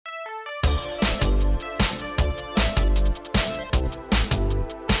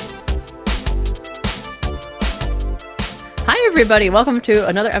everybody. Welcome to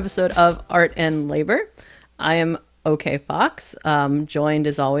another episode of Art and Labor. I am OK Fox, joined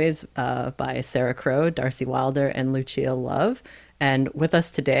as always by Sarah Crow, Darcy Wilder, and Lucia Love. And with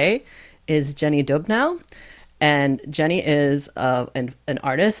us today is Jenny Dubnow. And Jenny is an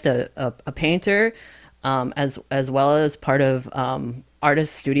artist, a painter, as well as part of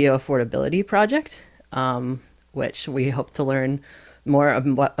Artist Studio Affordability Project, which we hope to learn more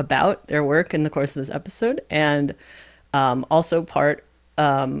about their work in the course of this episode. And also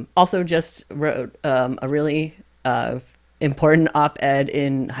just wrote a really important op-ed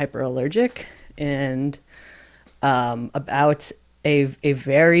in Hyperallergic and about a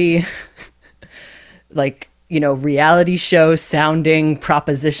very reality show sounding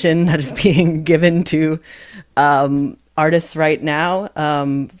proposition that is being given to artists right now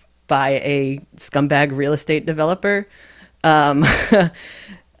by a scumbag real estate developer.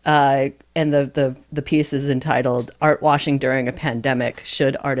 And the piece is entitled "Art Washing During a Pandemic: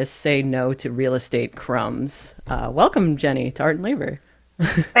 Should Artists Say No to Real Estate Crumbs?" Welcome, Jenny, to Art and Labor.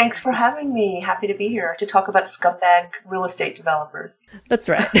 Thanks for having me. Happy to be here to talk about scumbag real estate developers. That's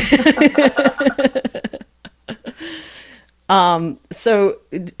right. So,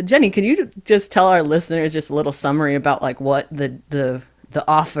 Jenny, can you just tell our listeners just a little summary about what the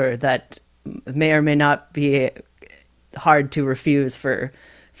offer that may or may not be hard to refuse for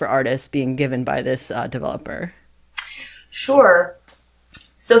artists being given by this developer? Sure.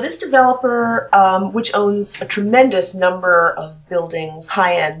 So this developer, which owns a tremendous number of buildings,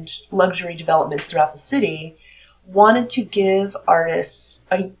 high-end luxury developments throughout the city, wanted to give artists,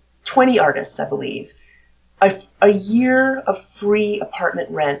 20 artists, I believe, a year of free apartment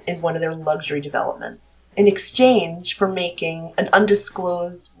rent in one of their luxury developments in exchange for making an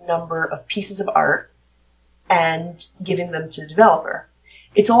undisclosed number of pieces of art and giving them to the developer.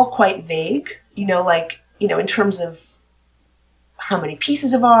 It's all quite vague, in terms of how many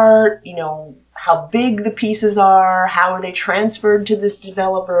pieces of art, how big the pieces are, how are they transferred to this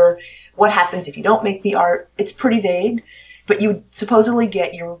developer, what happens if you don't make the art. It's pretty vague, but you supposedly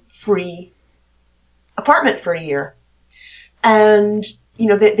get your free apartment for a year. And,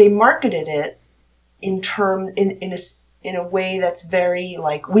 they marketed it in a way that's very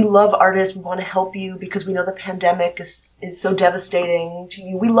we love artists, we want to help you because we know the pandemic is so devastating to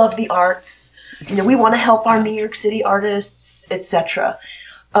you. We love the arts, we want to help our New York City artists, etc.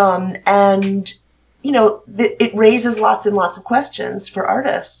 And it raises lots and lots of questions for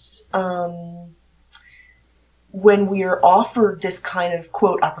artists when we are offered this kind of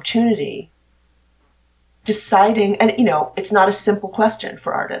quote opportunity. Deciding, and it's not a simple question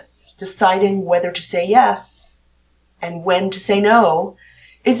for artists. Deciding whether to say yes and when to say no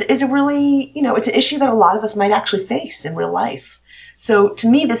is a really, it's an issue that a lot of us might actually face in real life. So to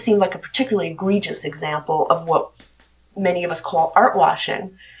me, this seemed like a particularly egregious example of what many of us call art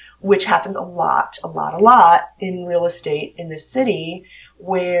washing, which happens a lot in real estate in this city,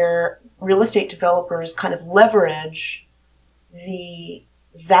 where real estate developers kind of leverage the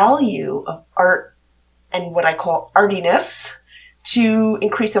value of art and what I call artiness to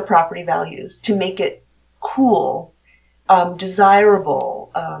increase their property values, to make it cool,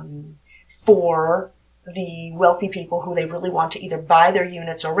 desirable for the wealthy people who they really want to either buy their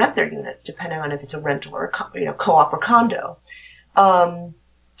units or rent their units, depending on if it's a rental or a co-op or condo. And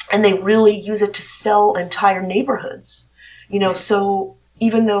they really use it to sell entire neighborhoods. So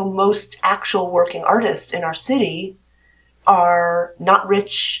even though most actual working artists in our city are not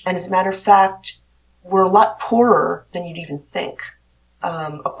rich, and as a matter of fact, we're a lot poorer than you'd even think,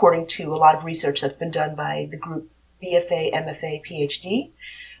 according to a lot of research that's been done by the group BFA, MFA, PhD.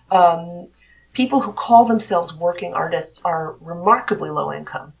 People who call themselves working artists are remarkably low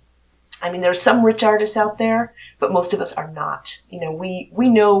income. I mean, there's some rich artists out there, but most of us are not. We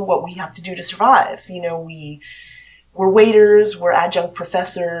know what we have to do to survive. We're waiters, we're adjunct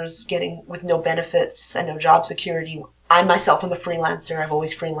professors with no benefits and no job security. I myself am a freelancer. I've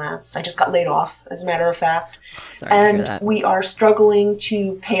always freelanced. I just got laid off, as a matter of fact. Sorry to hear and that. We are struggling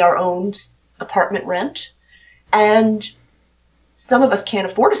to pay our own apartment rent. And some of us can't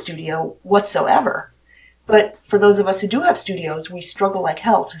afford a studio whatsoever. But for those of us who do have studios, we struggle like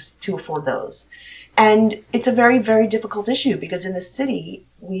hell to afford those. And it's a very, very difficult issue because in the city,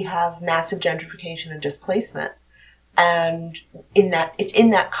 we have massive gentrification and displacement. And it's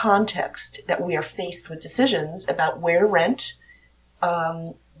in that context that we are faced with decisions about where to rent,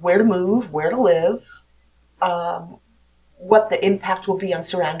 where to move, where to live, what the impact will be on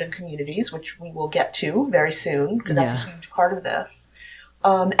surrounding communities, which we will get to very soon, because that's a huge part of this.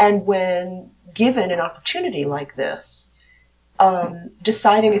 And when given an opportunity like this,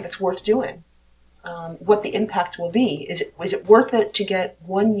 deciding if it's worth doing. what the impact will be. Is it worth it to get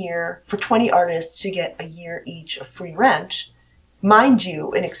 1 year for 20 artists to get a year each of free rent, mind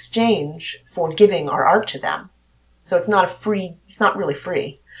you, in exchange for giving our art to them? So it's not really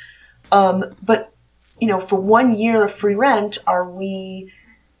free. But, for 1 year of free rent, are we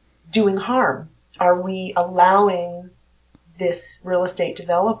doing harm? Are we allowing this real estate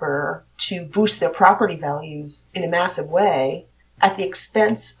developer to boost their property values in a massive way at the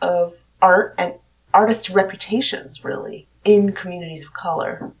expense of art and artists' reputations, really, in communities of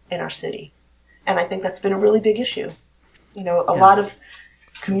color in our city? And I think that's been a really big issue. A lot of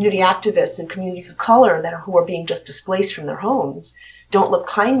community activists and communities of color who are being just displaced from their homes don't look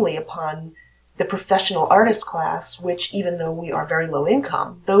kindly upon the professional artist class, which, even though we are very low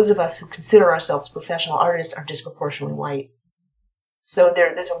income, those of us who consider ourselves professional artists are disproportionately white. So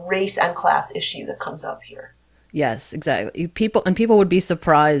there's a race and class issue that comes up here. Yes, exactly. People would be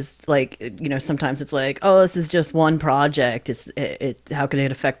surprised. Sometimes it's like, oh, this is just one project. It's how can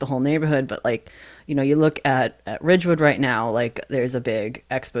it affect the whole neighborhood? But you look at Ridgewood right now. There's a big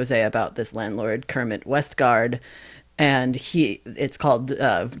expose about this landlord Kermit Westgard, and it's called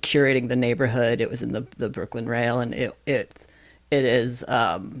Curating the Neighborhood. It was in the Brooklyn Rail, and it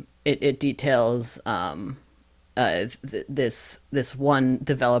details this one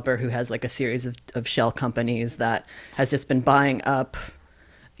developer who has a series of shell companies that has just been buying up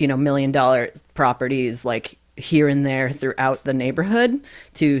 $1 million properties here and there throughout the neighborhood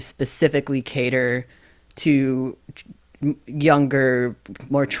to specifically cater to younger,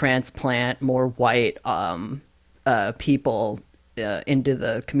 more transplant, more white people into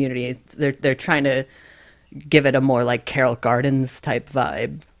the community. They're trying to give it a more Carroll Gardens type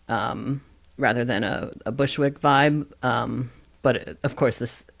vibe, rather than a Bushwick vibe. But of course,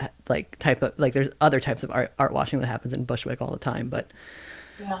 this type of there's other types of art washing that happens in Bushwick all the time. But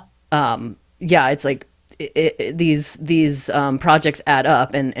it's these projects add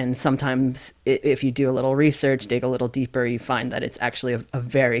up, and sometimes if you do a little research, dig a little deeper, you find that it's actually a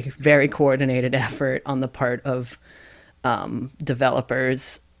very, very coordinated effort on the part of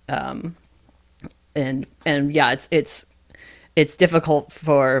developers. It's difficult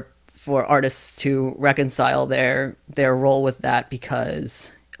for artists to reconcile their role with that,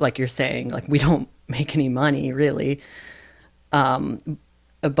 because like you're saying, we don't make any money really.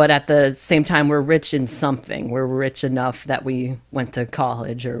 But at the same time, we're rich in something. We're rich enough that we went to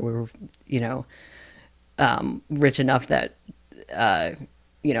college, or we're, rich enough that,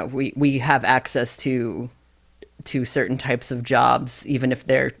 we have access to certain types of jobs, even if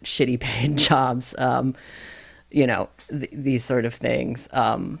they're shitty paid jobs. These sort of things.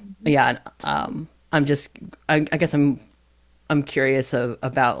 I'm curious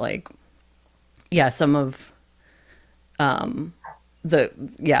about some of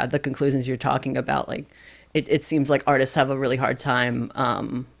the conclusions you're talking about. It seems like artists have a really hard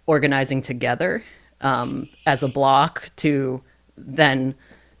time organizing together as a block to then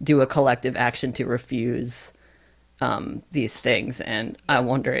do a collective action to refuse these things. And I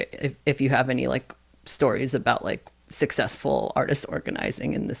wonder if you have any stories about successful artists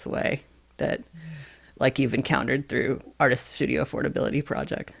organizing in this way that you've encountered through Artist Studio Affordability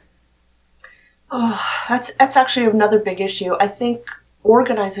Project. Oh, that's actually another big issue. I think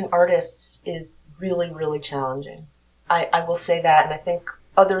organizing artists is really, really challenging. I will say that, and I think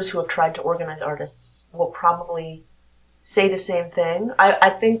others who have tried to organize artists will probably say the same thing. I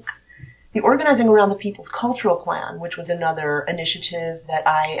think the organizing around the People's Cultural Plan, which was another initiative that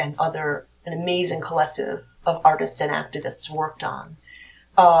I and an amazing collective of artists and activists worked on,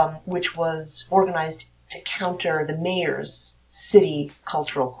 which was organized to counter the mayor's city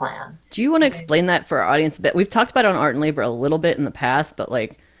cultural plan. Do you want to explain that for our audience a bit? We've talked about it on Art and Labor a little bit in the past, but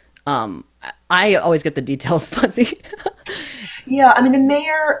I always get the details fuzzy. Yeah, I mean, the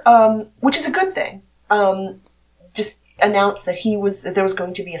mayor, which is a good thing, just announced that there was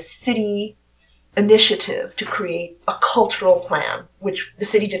going to be a city initiative to create a cultural plan, which the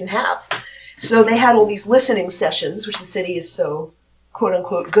city didn't have. So they had all these listening sessions, which the city is so quote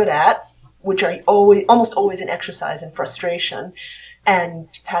unquote good at, which are almost always an exercise in frustration and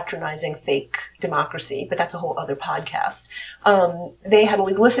patronizing fake democracy, but that's a whole other podcast. They had all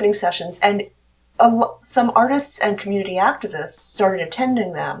these listening sessions, and some artists and community activists started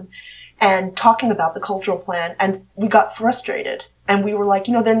attending them and talking about the cultural plan, and we got frustrated. And we were like,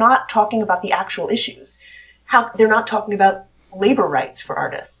 they're not talking about the actual issues. They're not talking about labor rights for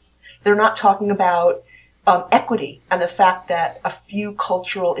artists. They're not talking about equity and the fact that a few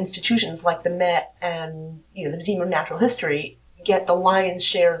cultural institutions like the Met and the Museum of Natural History get the lion's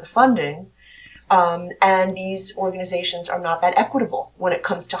share of the funding, And these organizations are not that equitable when it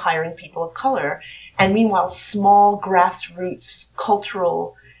comes to hiring people of color. And meanwhile, small grassroots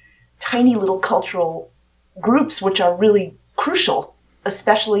cultural, tiny little cultural groups, which are really crucial,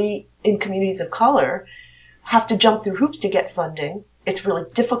 especially in communities of color, have to jump through hoops to get funding. It's really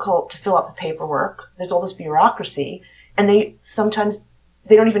difficult to fill out the paperwork. There's all this bureaucracy, and they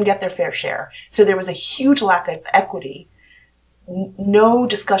don't even get their fair share. So there was a huge lack of equity, no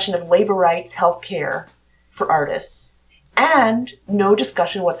discussion of labor rights, health care for artists, and no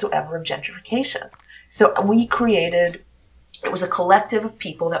discussion whatsoever of gentrification. So it was a collective of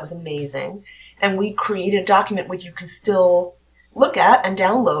people that was amazing, and we created a document which you can still look at and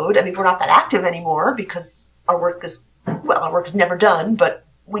download. I mean, we're not that active anymore because our work is never done, but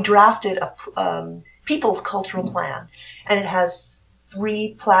we drafted a people's cultural plan, and it has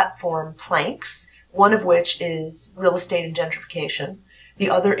 3 platform planks, one of which is real estate and gentrification, the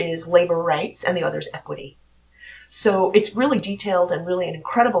other is labor rights, and the other is equity. So it's really detailed and really an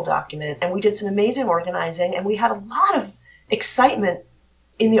incredible document, and we did some amazing organizing, and we had a lot of excitement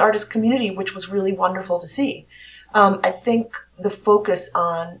in the artist community, which was really wonderful to see. I think the focus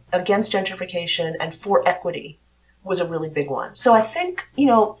on against gentrification and for equity was a really big one. So I think,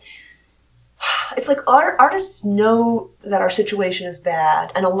 it's like our artists know that our situation is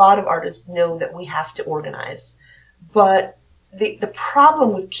bad, and a lot of artists know that we have to organize. But the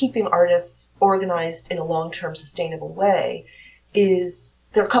problem with keeping artists organized in a long-term sustainable way is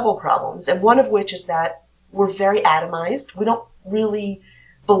there are a couple of problems, and one of which is that we're very atomized. We don't really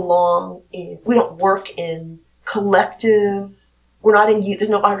we don't work in collective, there's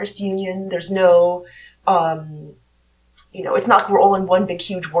no artist union, there's no, it's not like we're all in one big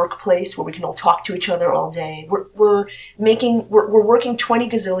huge workplace where we can all talk to each other all day. We're working 20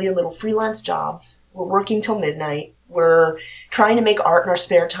 gazillion little freelance jobs. We're working till midnight. We're trying to make art in our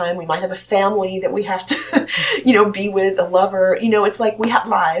spare time. We might have a family that we have to, be with, a lover. It's like we have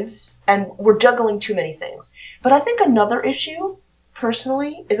lives and we're juggling too many things. But I think another issue,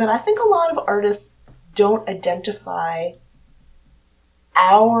 personally, is that I think a lot of artists don't identify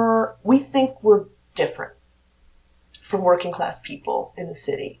we think we're different from working class people in the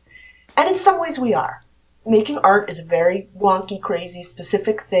city. And in some ways we are. Making art is a very wonky, crazy,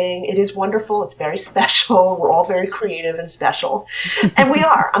 specific thing. It is wonderful. It's very special. We're all very creative and special. And we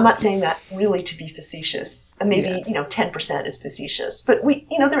are. I'm not saying that really to be facetious. And maybe, 10% is facetious. But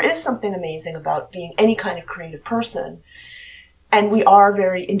there is something amazing about being any kind of creative person. And we are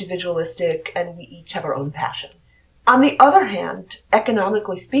very individualistic, and we each have our own passion. On the other hand,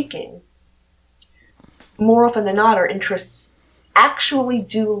 economically speaking, more often than not, our interests actually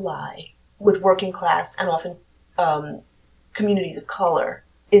do lie with working class and often communities of color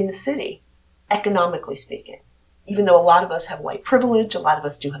in the city, economically speaking. Even though a lot of us have white privilege, a lot of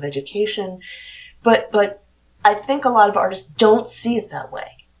us do have education, but I think a lot of artists don't see it that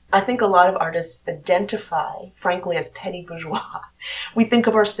way. I think a lot of artists identify, frankly, as petty bourgeois. We think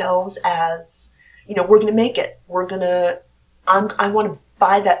of ourselves as, we're going to make it. I want to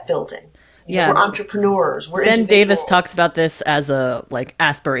buy that building. We're entrepreneurs. We're Ben Davis talks about this as a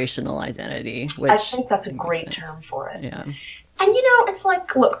aspirational identity, which I think that's a great term for it. Yeah. And it's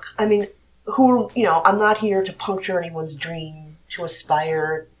like, look, I mean, I'm not here to puncture anyone's dream to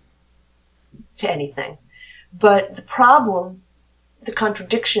aspire to anything. But the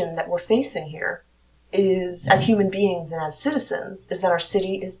contradiction that we're facing here is, as human beings and as citizens, is that our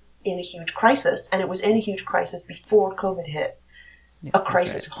city is in a huge crisis, and it was in a huge crisis before COVID hit. A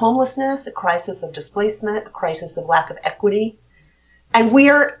crisis of homelessness, a crisis of displacement, a crisis of lack of equity. And we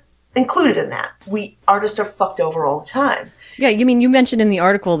are included in that. Artists are fucked over all the time. Yeah, you mentioned in the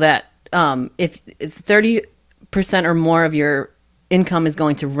article that if 30% or more of your income is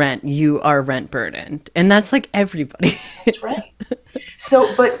going to rent, you are rent burdened. And that's like everybody. That's right.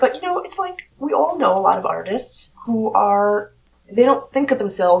 So, but it's like we all know a lot of artists who they don't think of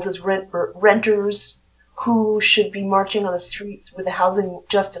themselves as renters who should be marching on the streets with the housing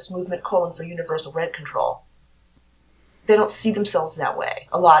justice movement calling for universal rent control. They don't see themselves that way.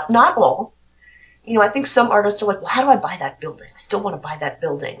 A lot, not all. I think some artists are like, well, how do I buy that building? I still want to buy that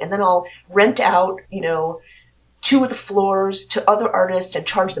building. And then I'll rent out, 2 of the floors to other artists and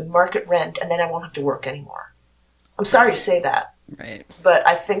charge them market rent, and then I won't have to work anymore. I'm sorry to say that. Right. But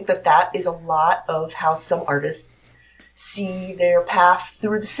I think that is a lot of how some artists see their path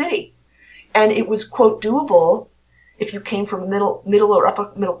through the city. And it was, quote, doable if you came from a middle or upper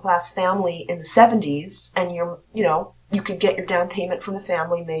middle class family in the 70s, and you could get your down payment from the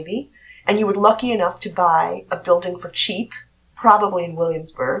family maybe, and you were lucky enough to buy a building for cheap, probably in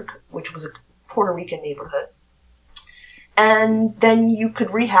Williamsburg, which was a Puerto Rican neighborhood. And then you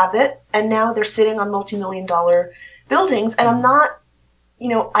could rehab it, and now they're sitting on multi-million-dollar buildings. And I'm not,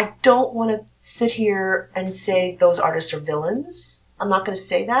 I don't want to sit here and say those artists are villains. I'm not going to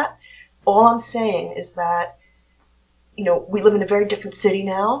say that. All I'm saying is that, we live in a very different city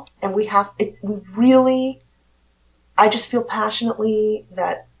now, and I just feel passionately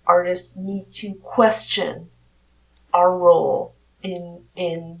that artists need to question our role in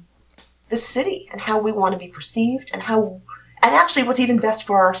the city and how we want to be perceived, and actually what's even best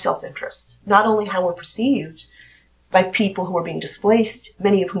for our self-interest. Not only how we're perceived by people who are being displaced,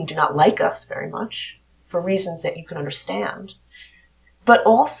 many of whom do not like us very much for reasons that you can understand, but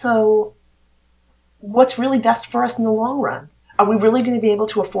also what's really best for us in the long run. Are we really going to be able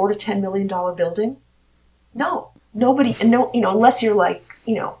to afford a $10 million building? No. Nobody, unless you're like,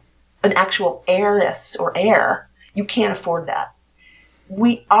 an actual heiress or heir, you can't afford that.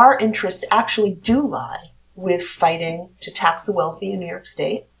 Our interests actually do lie with fighting to tax the wealthy in New York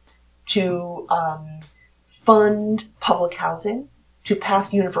State, to fund public housing, to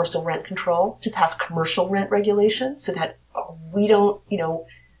pass universal rent control, to pass commercial rent regulation so that we don't,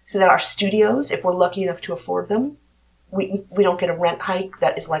 so that our studios, if we're lucky enough to afford them, we don't get a rent hike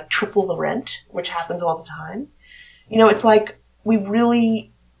that is like triple the rent, which happens all the time. It's like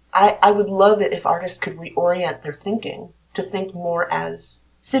I would love it if artists could reorient their thinking to think more as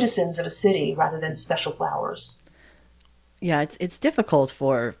citizens of a city rather than special flowers. Yeah, it's difficult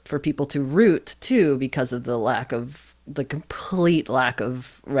for people to root too because of the complete lack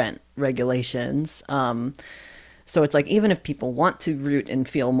of rent regulations. So it's like even if people want to root and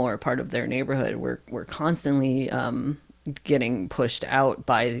feel more a part of their neighborhood, we're constantly getting pushed out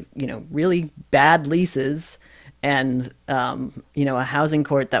by really bad leases, and a housing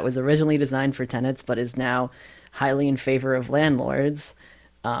court that was originally designed for tenants but is now highly in favor of landlords,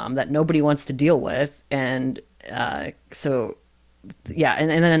 that nobody wants to deal with. And so yeah, and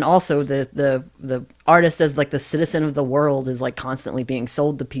then also the artist as like the citizen of the world is like constantly being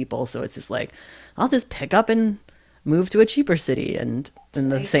sold to people. So it's just like, I'll just pick up and move to a cheaper city, and then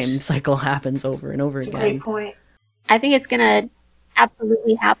the same cycle happens over and over again. That's a great point. I think it's going to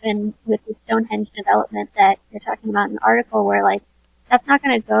absolutely happen with the Stonehenge development that you're talking about in the article, where like that's not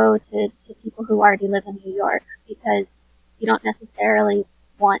going to go to people who already live in New York, because you don't necessarily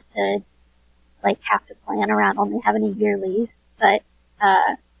want to like have to plan around only having a year lease. But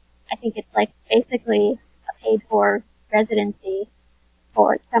I think it's like basically a paid for residency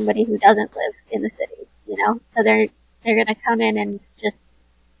for somebody who doesn't live in the city, so they're going to come in and just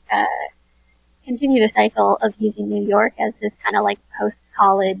continue the cycle of using New York as this kind of like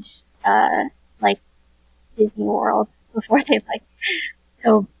post-college like Disney World before they like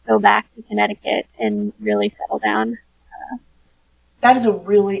go back to Connecticut and really settle down. That is a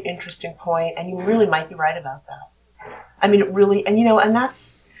really interesting point, and you really might be right about that. I mean, it really, and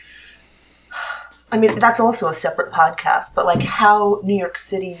that's also a separate podcast, but like how New York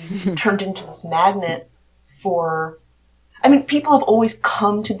City turned into this magnet for, people have always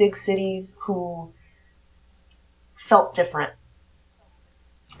come to big cities who felt different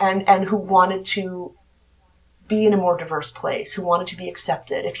and who wanted to be in a more diverse place, who wanted to be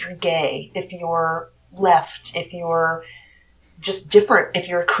accepted. If you're gay, if you're left, if you're just different, if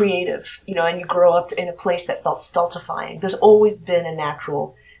you're creative, and you grow up in a place that felt stultifying. There's always been a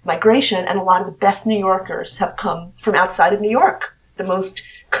natural migration, and a lot of the best New Yorkers have come from outside of New York. The most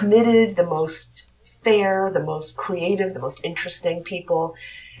committed, the most fair, the most creative, the most interesting people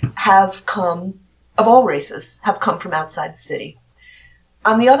have come, of all races, have come from outside the city.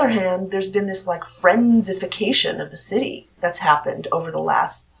 On the other hand, there's been this like friendzification of the city that's happened over the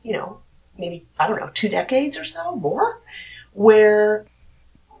last, maybe, 2 decades or so, more, where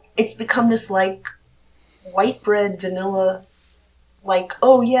it's become this like white bread vanilla, like,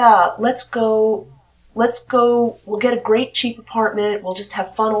 oh yeah, let's go, we'll get a great cheap apartment, we'll just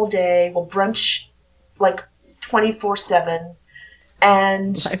have fun all day, we'll brunch like 24/7,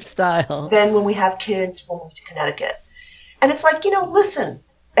 and lifestyle. Then when we have kids, we'll move to Connecticut. And it's like, listen,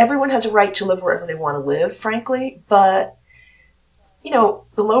 everyone has a right to live wherever they want to live, frankly, but,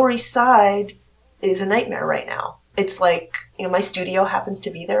 the Lower East Side is a nightmare right now. It's like, my studio happens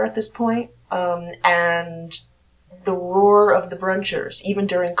to be there at this point, and the roar of the brunchers, even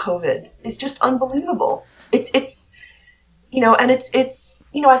during COVID, is just unbelievable. It's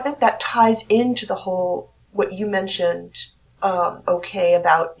I think that ties into the whole, what you mentioned,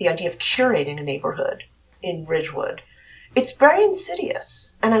 about the idea of curating a neighborhood in Ridgewood. It's very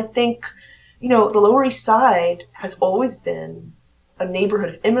insidious. And I think, the Lower East Side has always been a neighborhood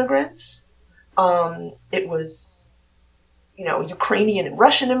of immigrants. It was, Ukrainian and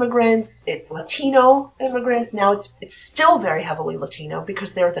Russian immigrants. It's Latino immigrants. Now it's still very heavily Latino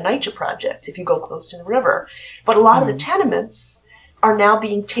because they're the NYCHA project if you go close to the river. But a lot of the tenements are now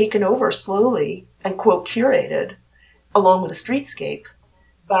being taken over slowly and, quote, curated along with the streetscape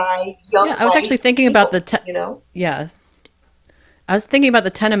by young Yeah, I was actually thinking people, about yeah. I was thinking about the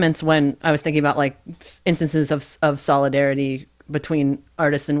tenements when I was thinking about like instances of solidarity between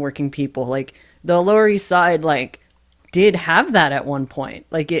artists and working people. Like the Lower East Side, like did have that at one point.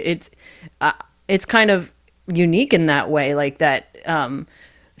 Like it's kind of unique in that way. Like that,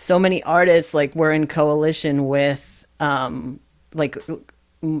 so many artists like were in coalition with like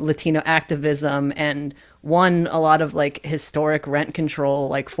Latino activism and won a lot of like historic rent control,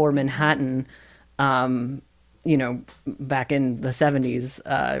 like for Manhattan. Back in the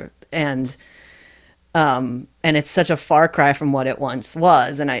 70s, and it's such a far cry from what it once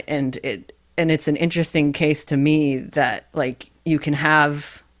was, and it's an interesting case to me that like you can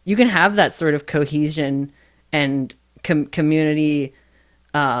have that sort of cohesion and community,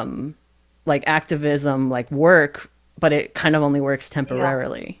 like activism, like work, but it kind of only works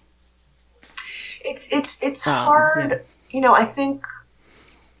temporarily. It's hard. Yeah.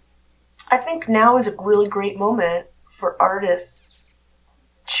 I think now is a really great moment for artists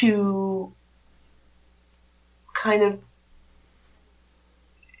to kind of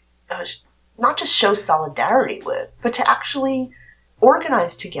not just show solidarity with, but to actually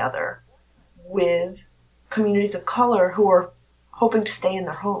organize together with communities of color who are hoping to stay in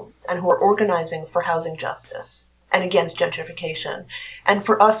their homes and who are organizing for housing justice and against gentrification. And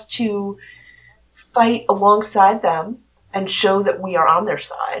for us to fight alongside them and show that we are on their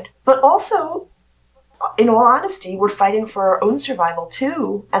side. But also, in all honesty, we're fighting for our own survival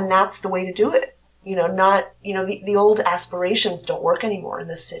too, and that's the way to do it. The old aspirations don't work anymore in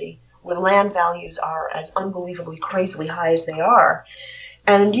this city, where land values are as unbelievably crazily high as they are.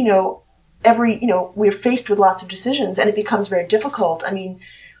 And, we're faced with lots of decisions, and it becomes very difficult. I mean,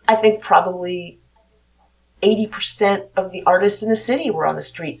 I think probably 80% of the artists in the city were on the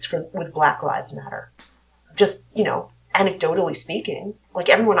streets with Black Lives Matter. Just, anecdotally speaking, like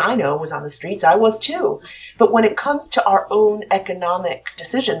everyone I know was on the streets. I was too. But when it comes to our own economic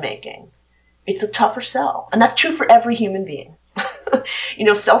decision making, it's a tougher sell. And that's true for every human being.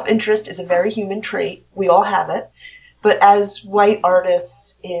 Self-interest is a very human trait. We all have it. But as white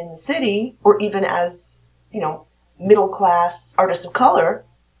artists in the city, or even as, middle class artists of color,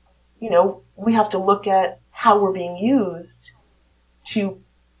 we have to look at how we're being used to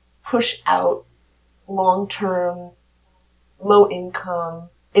push out long-term, low-income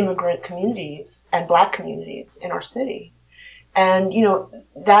immigrant communities and Black communities in our city. And,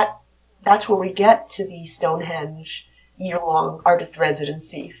 that's where we get to the Stonehenge year-long artist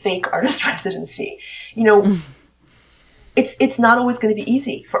residency, fake artist residency. It's not always going to be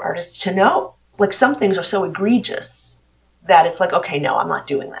easy for artists to know. Like some things are so egregious that it's like, okay, no, I'm not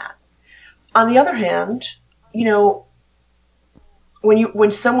doing that. On the other hand,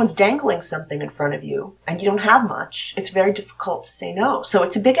 when someone's dangling something in front of you and you don't have much, it's very difficult to say no. So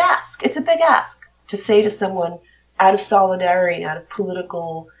it's a big ask. It's a big ask to say to someone out of solidarity and out of a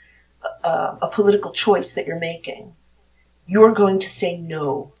political choice that you're making, you're going to say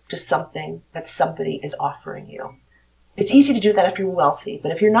no to something that somebody is offering you. It's easy to do that if you're wealthy,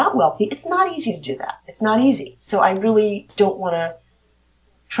 but if you're not wealthy, it's not easy to do that. It's not easy. So I really don't want to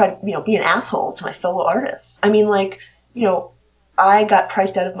try to, be an asshole to my fellow artists. I mean, I got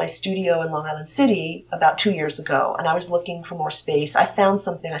priced out of my studio in Long Island City about 2 years ago, and I was looking for more space. I found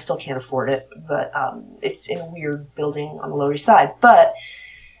something. I still can't afford it, but it's in a weird building on the Lower East Side. But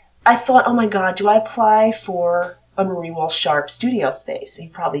I thought, oh my God, do I apply for a Marie Walsh Sharp studio space? And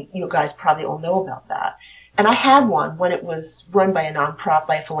you guys probably all know about that. And I had one when it was run by a nonprofit,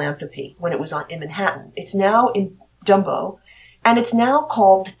 by a philanthropy, when it was in Manhattan. It's now in Dumbo, and it's now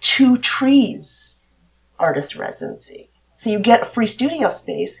called the Two Trees Artist Residency. So you get a free studio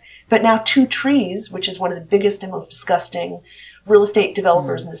space, but now Two Trees, which is one of the biggest and most disgusting real estate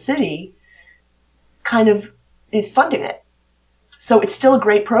developers in the city, kind of is funding it. So it's still a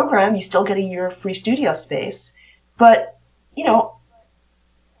great program. You still get a year of free studio space. But,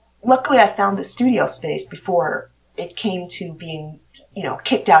 luckily I found the studio space before it came to being,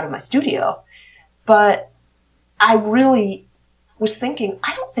 kicked out of my studio. But I really was thinking,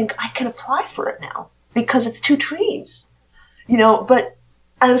 I don't think I can apply for it now because it's Two Trees. But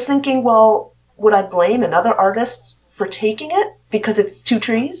I was thinking, well, would I blame another artist for taking it because it's Two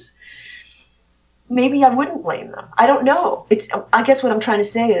Trees? Maybe I wouldn't blame them. I don't know. I guess what I'm trying to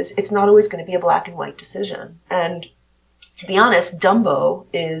say is it's not always going to be a black and white decision. And to be honest, Dumbo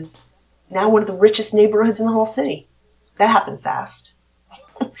is now one of the richest neighborhoods in the whole city. That happened fast.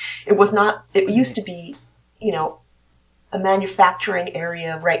 It was not, it used to be, you know, a manufacturing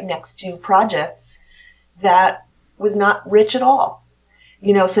area right next to projects that was not rich at all.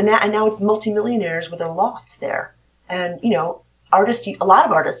 You know, so now it's multimillionaires with their lofts there. And, you know, a lot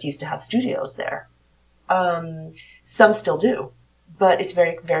of artists used to have studios there. Some still do, but it's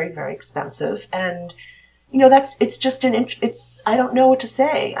very, very, very expensive. And, you know, I don't know what to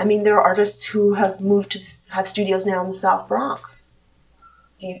say. I mean, there are artists who have moved to have studios now in the South Bronx.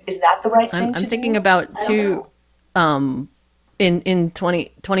 Is that the right thing to do? I'm thinking about too, in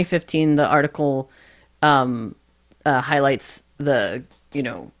 2015, the article highlights the, you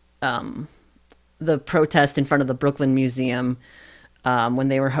know, the protest in front of the Brooklyn Museum when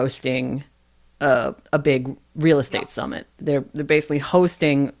they were hosting a big real estate summit. They're basically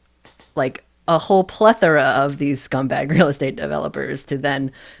hosting like a whole plethora of these scumbag real estate developers to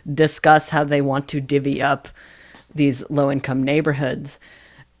then discuss how they want to divvy up these low-income neighborhoods.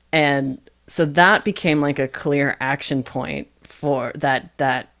 And so that became like a clear action point for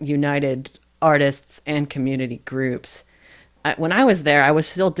that united artists and community groups. When I was there, I was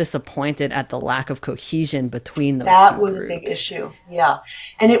still disappointed at the lack of cohesion between those two groups. That was a big issue, yeah.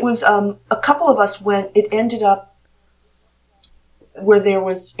 And it was, a couple of us went, it ended up where there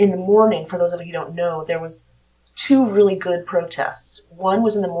was, in the morning, for those of you who don't know, there was 2 really good protests. One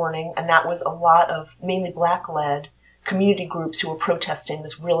was in the morning, and that was a lot of mainly Black-led community groups who were protesting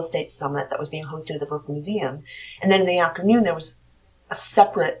this real estate summit that was being hosted at the Brooklyn Museum. And then in the afternoon, there was a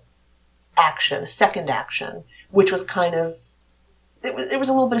separate action, a second action, which was kind of, there was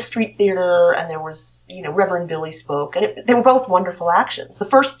a little bit of street theater, and there was, you know, Reverend Billy spoke, and they were both wonderful actions. The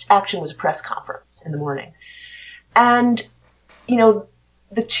first action was a press conference in the morning. And, you know,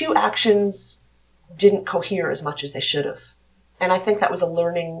 the 2 actions didn't cohere as much as they should have. And I think that was a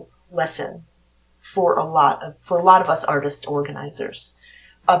learning lesson for a lot of us artist organizers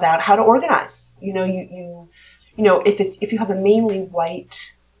about how to organize. You know, you know, if you have a mainly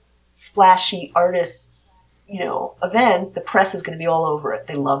white, splashy artists, you know, event, the press is going to be all over it.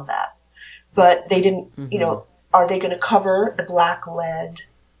 They love that. But they didn't, you know, are they going to cover the Black-led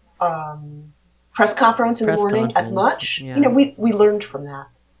press conference in the morning as much? Yeah. You know, we learned from that,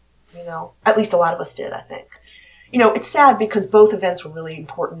 you know, at least a lot of us did, I think. You know, it's sad because both events were really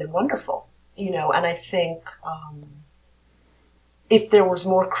important and wonderful, you know, and I think if there was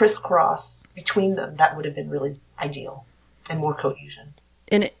more crisscross between them, that would have been really ideal and more cohesion.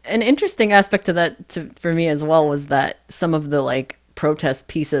 An interesting aspect to that for me as well was that some of the like protest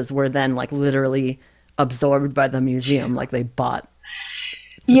pieces were then like literally absorbed by the museum, like they bought.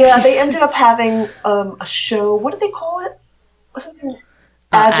 Yeah, they ended up having a show. What did they call it? Wasn't there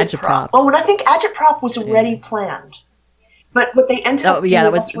Agitprop? Oh, and I think Agitprop was already planned. But what they ended up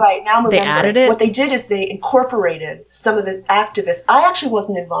doing, that's right. Now I'm remembering. They added it? What they did is they incorporated some of the activists. I actually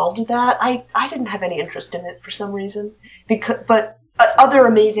wasn't involved with that. I didn't have any interest in it for some reason. But other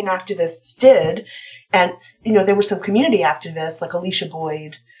amazing activists did. And, you know, there were some community activists like Alicia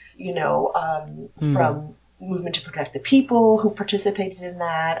Boyd, you know, from Movement to Protect the People who participated in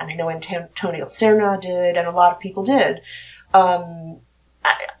that. And I know Antonio Serna did, and a lot of people did.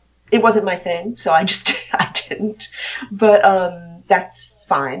 It wasn't my thing, so I didn't. But that's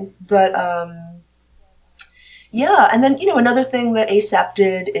fine. But yeah, and then, you know, another thing that ASAP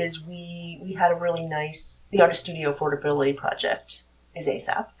did is we had a really nice, the Artist Studio Affordability Project is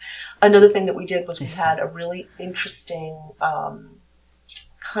ASAP. Another thing that we did was we had a really interesting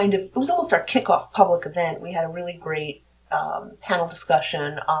it was almost our kickoff public event. We had a really great panel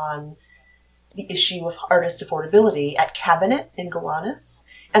discussion on the issue of artist affordability at Cabinet in Gowanus.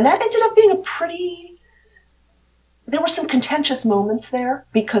 And that ended up being there were some contentious moments there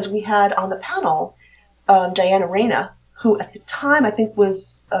because we had on the panel Diana Reyna, who at the time I think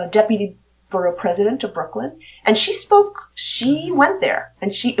was deputy borough president of Brooklyn. And she went there,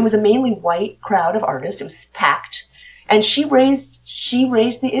 and it was a mainly white crowd of artists. It was packed. And she raised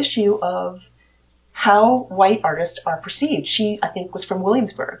the issue of how white artists are perceived. She, I think, was from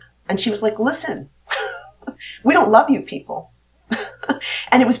Williamsburg. And she was like, listen, we don't love you people.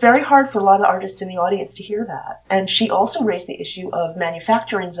 And it was very hard for a lot of artists in the audience to hear that. And she also raised the issue of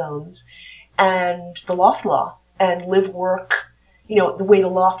manufacturing zones and the loft law and live work, you know, the way the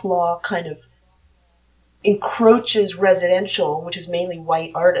loft law kind of encroaches residential, which is mainly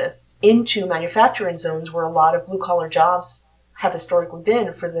white artists, into manufacturing zones where a lot of blue-collar jobs have historically been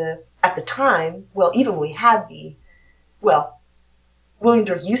at the time, well, even when we had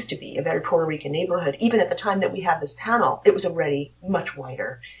Williamsburg used to be a very Puerto Rican neighborhood. Even at the time that we had this panel, it was already much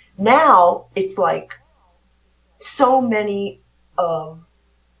whiter. Now, it's like so many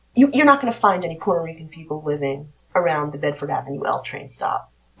you're not going to find any Puerto Rican people living around the Bedford Avenue L train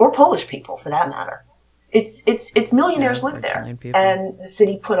stop, or Polish people for that matter. It's millionaires live there, and the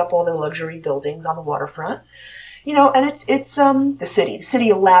city put up all their luxury buildings on the waterfront, and it's the city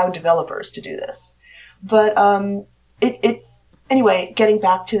allowed developers to do this, but it's anyway. Getting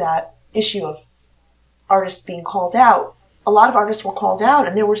back to that issue of artists being called out, a lot of artists were called out,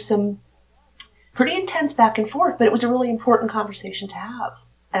 and there were some pretty intense back and forth, but it was a really important conversation to have,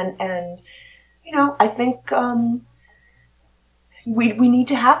 and I think we need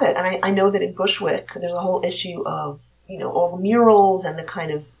to have it. And I know that in Bushwick, there's a whole issue of, all the murals and the kind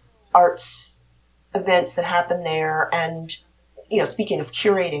of arts events that happen there. And, speaking of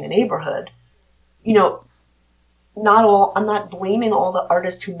curating a neighborhood, I'm not blaming all the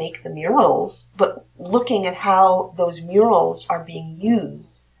artists who make the murals, but looking at how those murals are being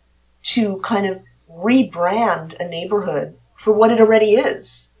used to kind of rebrand a neighborhood for what it already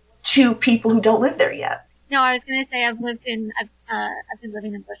is to people who don't live there yet. No, I was going to say I've been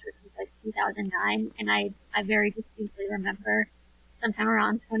living in Bushwick since like 2009, and I very distinctly remember sometime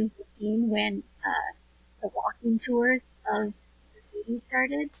around 2015 when the walking tours of graffiti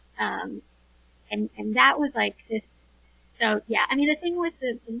started, and that was like this. So yeah, I mean the thing with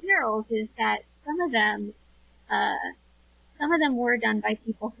the murals is that some of them were done by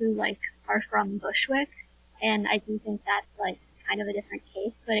people who like are from Bushwick, and I do think that's like kind of a different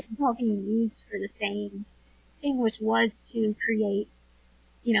case, but it was all being used for the same thing, which was to create,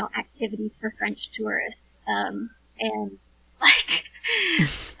 activities for French tourists. And like,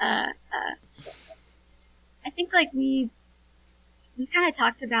 I think like we kind of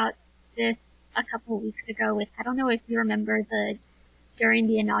talked about this a couple of weeks ago with, I don't know if you remember during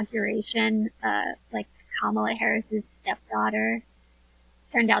the inauguration, like Kamala Harris's stepdaughter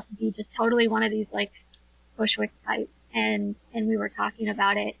turned out to be just totally one of these like Bushwick types, and we were talking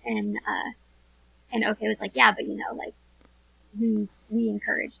about it, and OK was like, yeah, but like we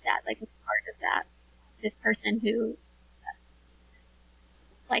encourage that, like as part of that, this person who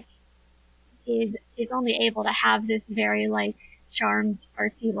like is only able to have this very like charmed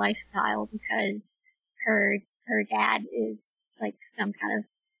artsy lifestyle because her dad is like some kind of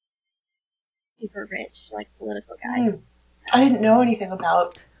super rich like political guy. I didn't know anything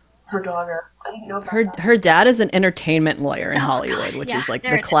about her daughter. I didn't know about her dad is an entertainment lawyer in Hollywood, which is like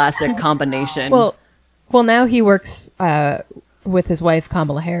the classic combination. Well, now he works with his wife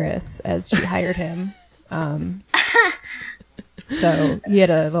Kamala Harris, as she hired him. So he had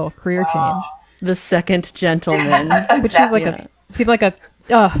a little career change. The second gentleman, which seems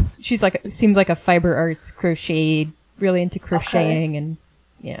like a fiber arts crocheted, really into crocheting, and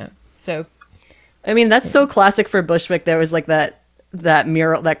yeah. So, I mean, that's so classic for Bushwick. There was like that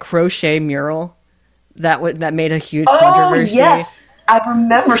mural, that crochet mural, that made a huge controversy. Oh yes, I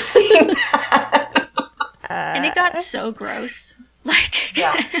remember seeing that. And it got so gross. Like,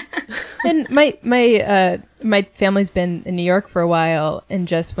 yeah. And my family's been in New York for a while, and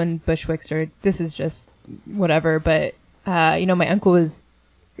just when Bushwick started, this is just whatever, but my uncle was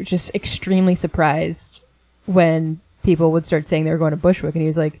just extremely surprised when people would start saying they were going to Bushwick, and he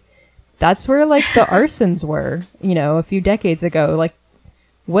was like, that's where like the arsons were, a few decades ago. Like,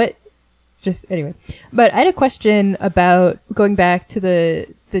 what? Just anyway. But I had a question about going back to the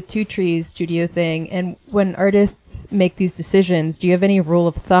Two Trees studio thing, and when artists make these decisions, do you have any rule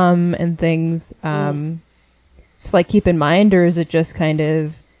of thumb and things to like keep in mind, or is it just kind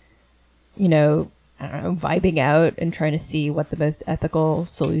of, I don't know, vibing out and trying to see what the most ethical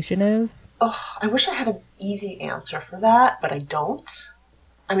solution is? Oh, I wish I had an easy answer for that, but I don't.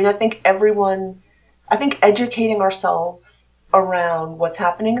 I mean, I think educating ourselves around what's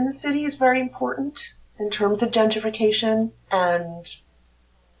happening in the city is very important in terms of gentrification, and,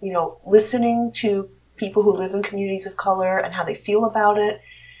 listening to people who live in communities of color and how they feel about it.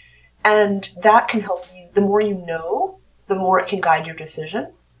 And that can help you. The more you know, the more it can guide your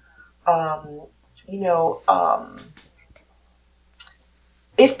decision.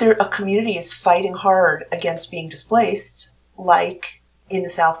 If a community is fighting hard against being displaced, like in the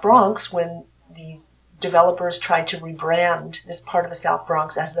South Bronx, when these developers tried to rebrand this part of the South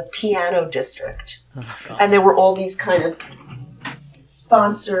Bronx as the Piano District. Oh, and there were all these kind of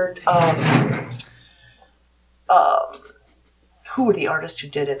sponsored, who were the artists who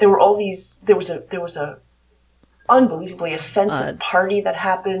did it? There was a unbelievably offensive party that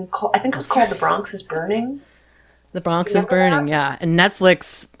happened. I think it was called The Bronx is Burning. The Bronx is Burning, yeah. And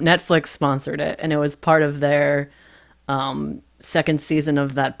Netflix sponsored it, and it was part of their second season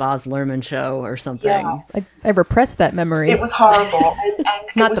of that Baz Luhrmann show or something. Yeah. I repressed that memory. It was horrible. And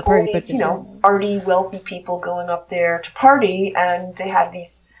Not it was the party, all these, but arty, wealthy people going up there to party, and they had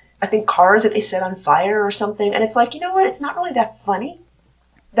these I think, cars that they set on fire or something. And it's like, you know what? It's not really that funny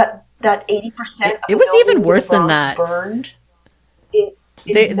that 80% of It the was even buildings worse in the than Bronx that. burned.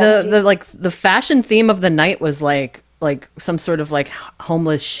 The fashion theme of the night was like some sort of like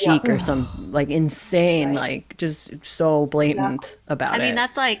homeless chic or some like insane, like just so blatant about it. I mean,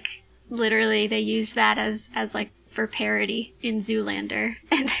 that's like literally they used that as like for parody in Zoolander,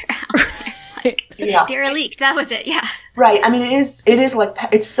 and they're out there like derelict. That was it. Yeah. Right. I mean, it is like,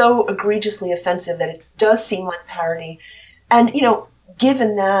 it's so egregiously offensive that it does seem like parody. And, you know,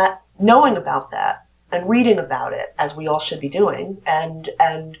 given that, knowing about that and reading about it, as we all should be doing, and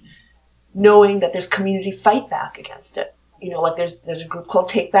knowing that there's community fight back against it. You know, like there's a group called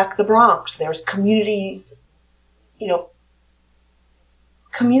Take Back the Bronx. There's communities, you know,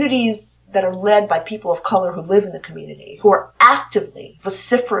 communities that are led by people of color who live in the community, who are actively,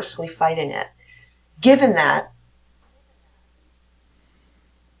 vociferously fighting it. Given that,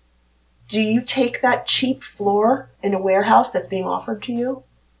 do you take that cheap floor in a warehouse that's being offered to you?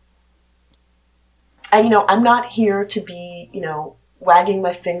 And, you know, I'm not here to be, you know, wagging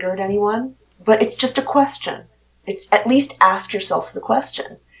my finger at anyone, but it's just a question. It's at least ask yourself the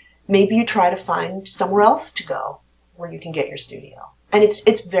question. Maybe you try to find somewhere else to go where you can get your studio. And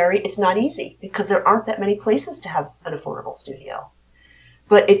it's not easy because there aren't that many places to have an affordable studio.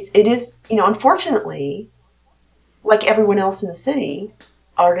 But it is, you know, unfortunately, like everyone else in the city,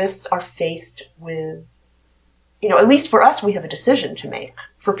 artists are faced with, you know, at least for us, we have a decision to make.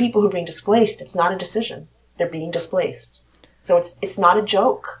 For people who are being displaced, it's not a decision. They're being displaced. So it's not a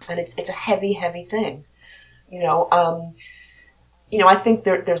joke, and it's a heavy, heavy thing. You know, I think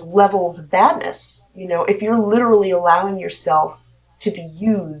there's levels of badness. You know, if you're literally allowing yourself to be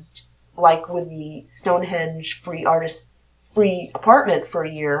used, like with the Stonehenge free apartment for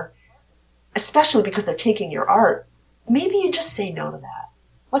a year, especially because they're taking your art, maybe you just say no to that.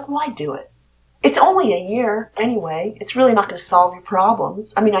 Like, why do it? It's only a year anyway. It's really not going to solve your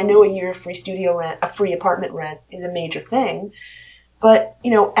problems. I mean, I know a year of free studio rent, a free apartment rent is a major thing, but, you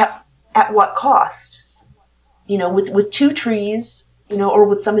know, at what cost? You know, with 2 trees, you know, or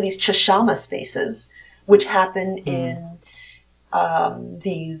with some of these chashama spaces, which happen in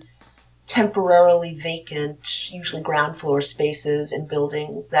these temporarily vacant, usually ground floor spaces in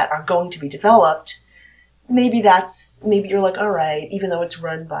buildings that are going to be developed. Maybe you're like, all right, even though it's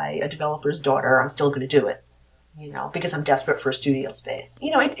run by a developer's daughter, I'm still going to do it, you know, because I'm desperate for a studio space.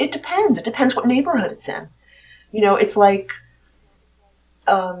 You know, it depends. It depends what neighborhood it's in. You know, it's like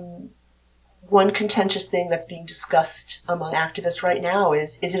one contentious thing that's being discussed among activists right now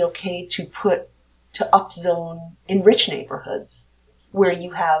is it okay to upzone in rich neighborhoods where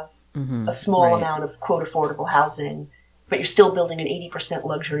you have a small amount of quote affordable housing, but you're still building an 80%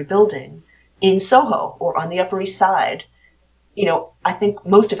 luxury building in Soho or on the Upper East Side. You know, I think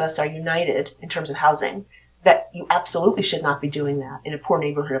most of us are united in terms of housing that you absolutely should not be doing that in a poor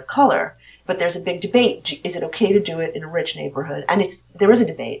neighborhood of color. But there's a big debate. Is it okay to do it in a rich neighborhood? And there is a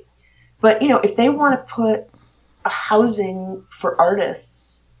debate. But, you know, if they want to put a housing for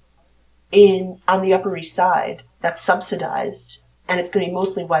artists on the Upper East Side that's subsidized, and it's going to be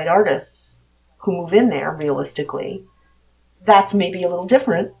mostly white artists who move in there realistically, that's maybe a little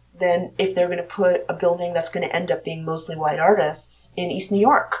different than if they're going to put a building that's going to end up being mostly white artists in East New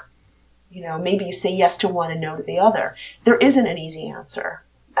York. You know, maybe you say yes to one and no to the other. There isn't an easy answer.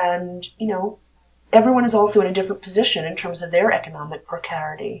 And, you know, everyone is also in a different position in terms of their economic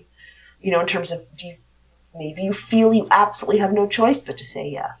precarity. You know, in terms of, maybe you feel you absolutely have no choice but to say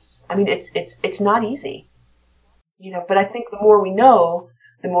yes. I mean, it's not easy. You know, but I think the more we know,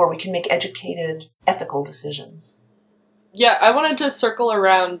 the more we can make educated, ethical decisions. Yeah, I wanted to circle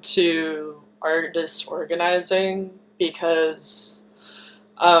around to artist organizing because,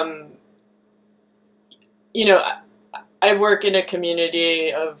 you know, I work in a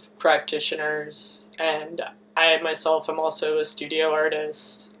community of practitioners, and I myself am also a studio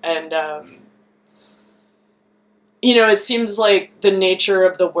artist. And, you know, it seems like the nature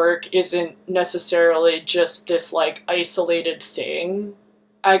of the work isn't necessarily just this, like, isolated thing.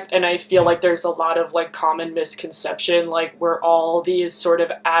 I feel like there's a lot of, like, common misconception, like, we're all these sort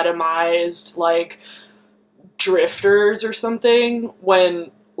of atomized, like, drifters or something,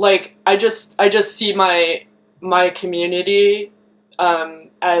 when, like, I just see my community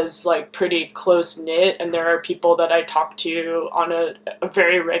as, like, pretty close-knit, and there are people that I talk to on a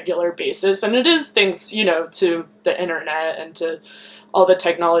very regular basis, and it is thanks, you know, to the internet and to all the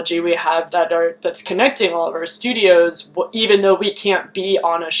technology we have that's connecting all of our studios, even though we can't be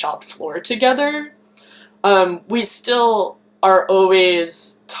on a shop floor together, we still are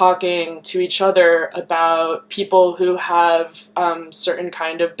always talking to each other about people who have certain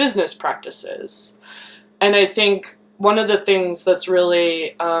kind of business practices. And I think one of the things that's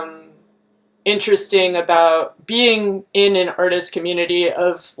really interesting about being in an artist community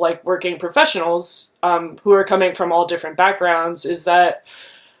of like working professionals who are coming from all different backgrounds is that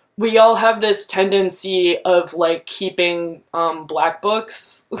we all have this tendency of like keeping black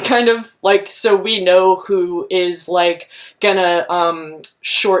books, kind of like, so we know who is like gonna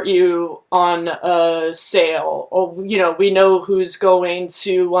short you on a sale, or you know, we know who's going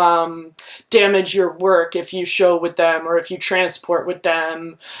to damage your work if you show with them or if you transport with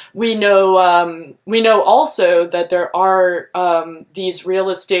them. We know also that there are these real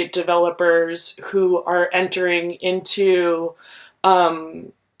estate developers who are entering into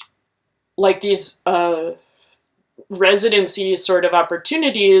like these residency sort of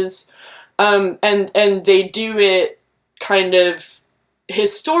opportunities, and they do it kind of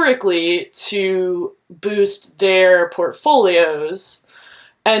historically to boost their portfolios.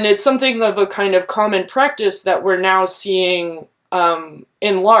 And it's something of a kind of common practice that we're now seeing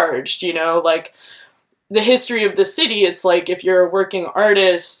enlarged, you know, like the history of the city. It's like, if you're a working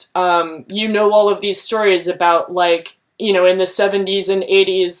artist, you know, all of these stories about like, you know, in the 70s and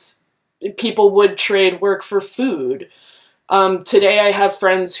 80s, people would trade work for food. Today I have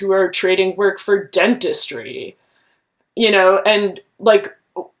friends who are trading work for dentistry, you know, and like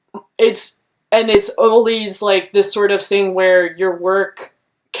it's always like this sort of thing where your work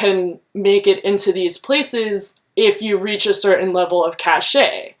can make it into these places if you reach a certain level of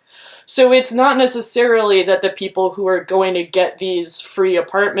cachet. So it's not necessarily that the people who are going to get these free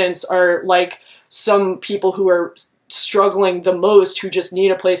apartments are like some people who are struggling the most, who just need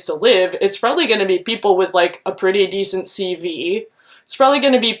a place to live. It's probably going to be people with like a pretty decent CV. It's probably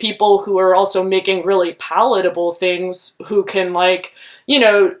going to be people who are also making really palatable things, who can like, you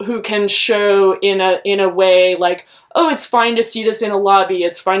know, who can show in a way like, oh, it's fine to see this in a lobby.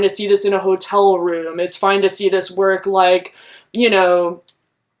 It's fine to see this in a hotel room. It's fine to see this work like, you know,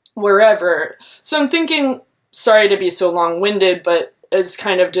 wherever. So I'm thinking, sorry to be so long-winded, but is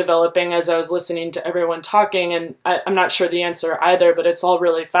kind of developing as I was listening to everyone talking, and I'm not sure the answer either, but it's all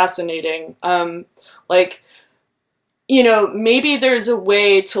really fascinating. Like, you know, maybe there's a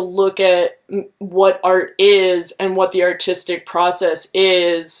way to look at what art is and what the artistic process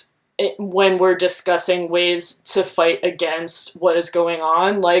is when we're discussing ways to fight against what is going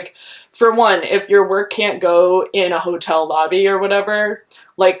on. Like, for one, if your work can't go in a hotel lobby or whatever,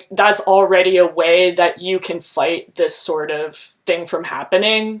 like, that's already a way that you can fight this sort of thing from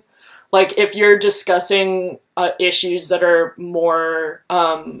happening. Like, if you're discussing issues that are more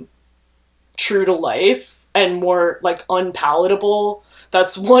true to life and more, like, unpalatable,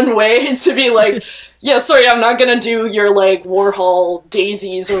 that's one way to be like, yeah, sorry, I'm not gonna do your, like, Warhol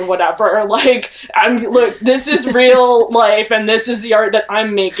daisies or whatever. Like, look, this is real life, and this is the art that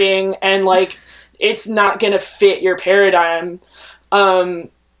I'm making, and, like, it's not gonna fit your paradigm.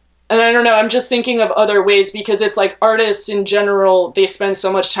 And I don't know, I'm just thinking of other ways, because it's like artists in general, they spend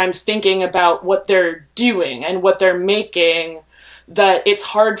so much time thinking about what they're doing and what they're making that it's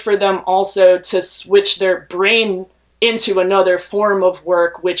hard for them also to switch their brain into another form of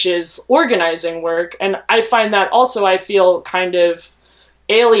work, which is organizing work. And I find that also, I feel kind of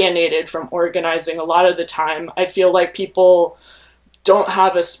alienated from organizing a lot of the time. I feel like people don't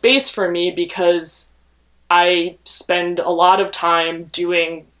have a space for me because I spend a lot of time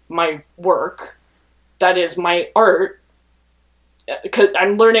doing my work, that is my art, because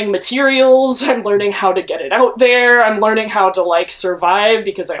I'm learning materials, I'm learning how to get it out there, I'm learning how to like survive,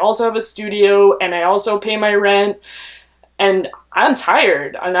 because I also have a studio and I also pay my rent, and I'm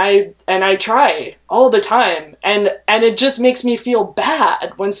tired, and I try all the time, and it just makes me feel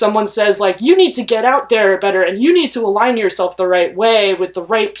bad when someone says like, you need to get out there better, and you need to align yourself the right way with the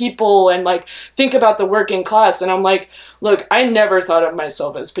right people, and like think about the working class. And I'm like, look, I never thought of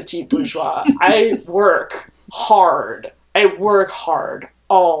myself as petite bourgeois. I work hard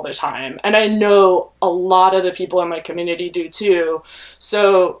all the time, and I know a lot of the people in my community do too.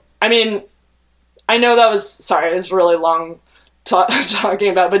 So I mean, I know that was, sorry, it was really long talking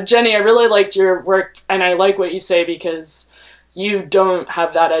about, but Jenny, I really liked your work, and I like what you say, because you don't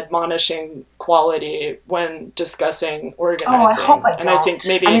have that admonishing quality when discussing organizing. Oh, I hope I don't. And I think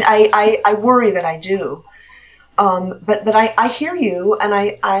maybe, I mean, I worry that I do. But I hear you, and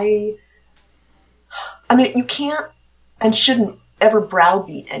I mean, you can't and shouldn't ever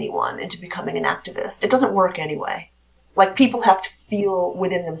browbeat anyone into becoming an activist. It doesn't work anyway. Like, people have to feel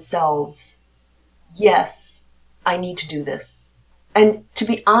within themselves, yes, I need to do this. And to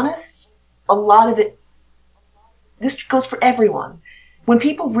be honest, a lot of it, this goes for everyone. when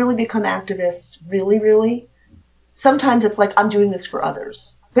people really become activists, really, sometimes it's like, I'm doing this for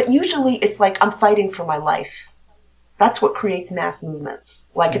others. But usually it's like, I'm fighting for my life. That's what creates mass movements.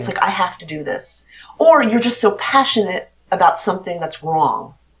 Like, it's like, I have to do this. Or you're just so passionate about something that's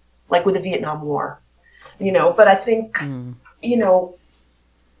wrong, like with the Vietnam War, but I think,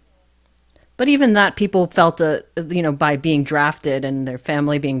 But even that, people felt by being drafted and their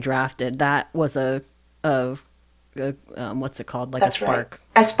family being drafted, that was a what's it called? Like that's a spark.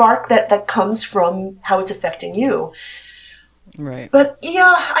 Right. A spark that comes from how it's affecting you. Right. But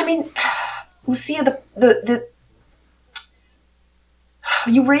yeah, I mean, Lucia,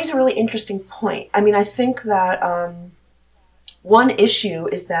 you raise a really interesting point. I mean, I think that one issue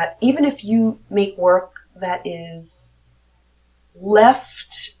is that even if you make work that is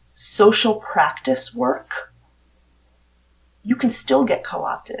left social practice work, you can still get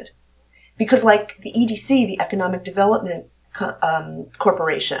co-opted. Because like the EDC, the Economic Development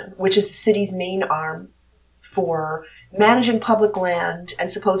Corporation, which is the city's main arm for managing public land and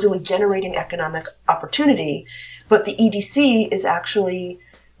supposedly generating economic opportunity, but the EDC is actually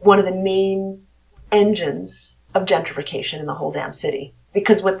one of the main engines of gentrification in the whole damn city.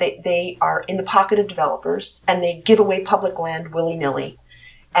 Because what they are in the pocket of developers, and they give away public land willy-nilly.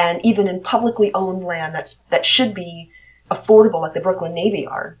 And even in publicly owned land that should be affordable, like the Brooklyn Navy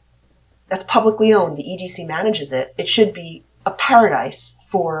Yard, that's publicly owned. The EDC manages it. It should be a paradise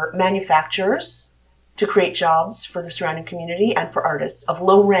for manufacturers to create jobs for the surrounding community and for artists of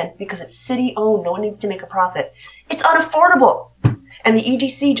low rent because it's city owned. No one needs to make a profit. It's unaffordable. And the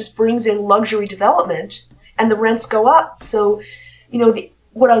EDC just brings in luxury development and the rents go up. So,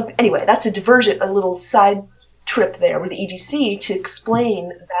 anyway, that's a diversion, a little side trip there with the EDC to explain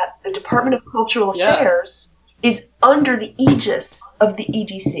that the Department of Cultural Affairs is under the aegis of the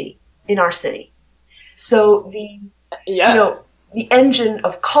EDC in our city. So the engine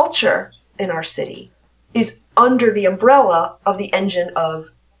of culture in our city is under the umbrella of the engine of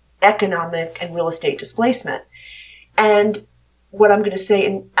economic and real estate displacement. And what I'm going to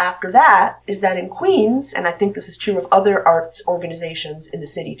say after that is that in Queens, and I think this is true of other arts organizations in the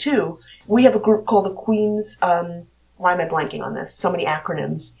city too, we have a group called the Queens, why am I blanking on this? So many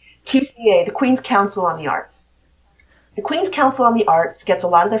acronyms. QCA, the Queens Council on the Arts. The Queens Council on the Arts gets a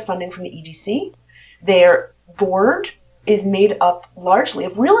lot of their funding from the EDC. Their board is made up largely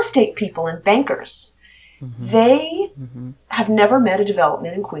of real estate people and bankers. Mm-hmm. They have never met a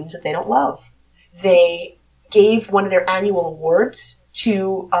development in Queens that they don't love. They gave one of their annual awards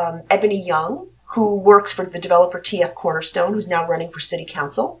to Ebony Young, who works for the developer TF Cornerstone, who's now running for city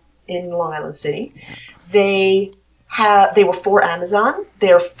council in Long Island City. They were for Amazon.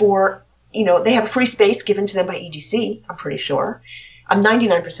 They're for, they have a free space given to them by EDC, I'm pretty sure. I'm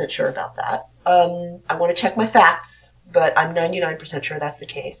 99% sure about that. I want to check my facts, but I'm 99% sure that's the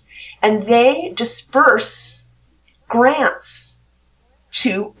case. And they disperse grants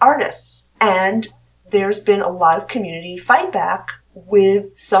to artists. And there's been a lot of community fight back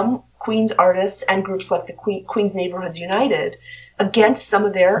with some Queens artists and groups like the Queens Neighborhoods United against some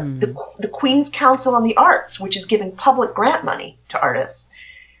of their, the Queens Council on the Arts, which is giving public grant money to artists.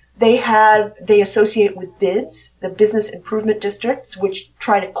 They associate with BIDs, the business improvement districts, which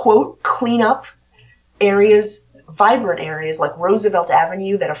try to, quote, clean up areas, vibrant areas like Roosevelt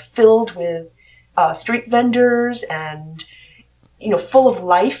Avenue that are filled with street vendors and, full of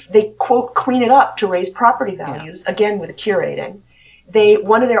life. They, quote, clean it up to raise property values, again, with a curating.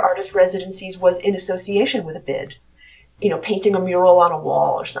 One of their artist residencies was in association with a BID, painting a mural on a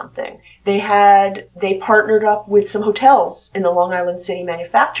wall or something. They partnered up with some hotels in the Long Island City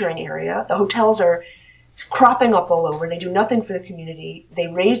manufacturing area. The hotels are cropping up all over. They do nothing for the community.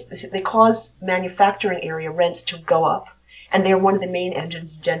 They cause manufacturing area rents to go up, and they're one of the main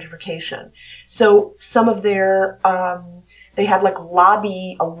engines of gentrification. So some of their, they had like a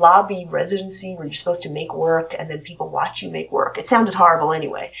lobby residency where you're supposed to make work and then people watch you make work. It sounded horrible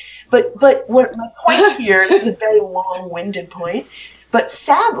anyway. But what my point here is a very long-winded point. But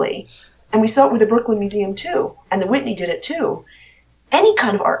sadly, and we saw it with the Brooklyn Museum too, and the Whitney did it too, any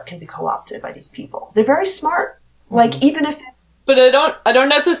kind of art can be co-opted by these people. They're very smart. Like even if But I don't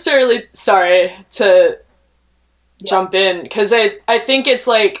necessarily, sorry to jump in, because I think it's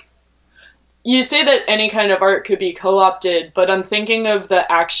like, you say that any kind of art could be co-opted, but I'm thinking of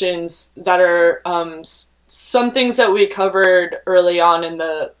the actions that are some things that we covered early on in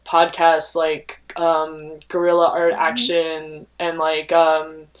the podcast, like guerrilla art action and like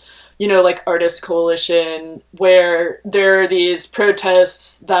like Artist Coalition, where there are these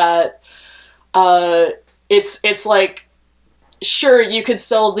protests that it's like, sure, you could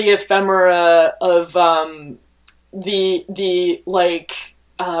sell the ephemera of the like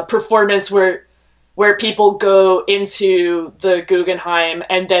performance where people go into the Guggenheim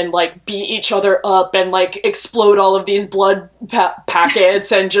and then like beat each other up and like explode all of these blood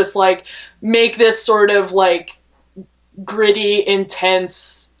packets and just like make this sort of like gritty,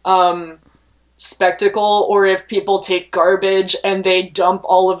 intense spectacle, or if people take garbage and they dump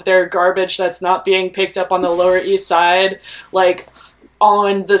all of their garbage that's not being picked up on the Lower East Side, like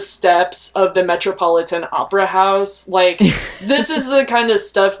on the steps of the Metropolitan Opera House. Like, this is the kind of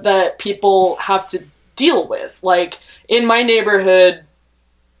stuff that people have to deal with. Like, in my neighborhood,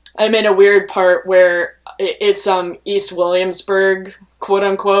 I'm in a weird part where it's East Williamsburg, quote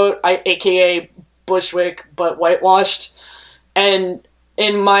unquote, aka Bushwick, but whitewashed. And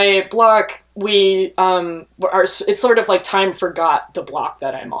in my block, it's sort of like time forgot the block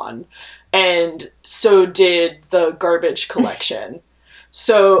that I'm on. And so did the garbage collection.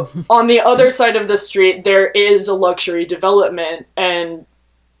 So on the other side of the street, there is a luxury development. And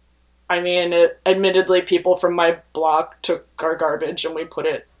I mean, admittedly, people from my block took our garbage and we put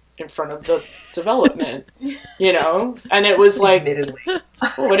it in front of the development, you know? And it was like,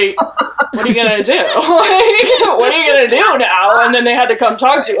 what are you gonna do? Like, what are you gonna do now? And then they had to come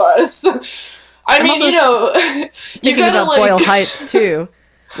talk to us. I mean, you know, you gotta like Boyle Heights too.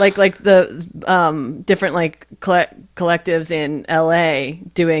 like the different like collectives in LA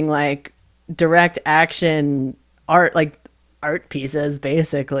doing like direct action art, like art pieces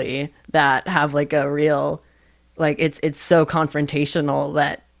basically that have like a real, like it's so confrontational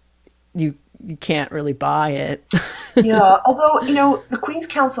that you can't really buy it. Yeah, although, you know, the Queen's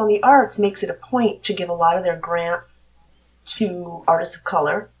Council on the Arts makes it a point to give a lot of their grants to artists of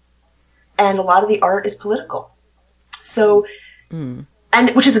color, and a lot of the art is political. So, and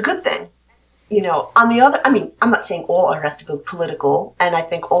which is a good thing. You know, on the other, I mean, I'm not saying all art has to be political, and I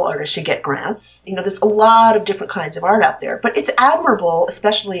think all artists should get grants. You know, there's a lot of different kinds of art out there, but it's admirable,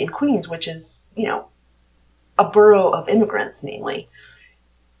 especially in Queens, which is, you know, a borough of immigrants mainly.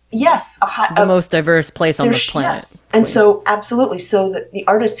 Yes, the most diverse place on the planet. Yes. And so, absolutely, so the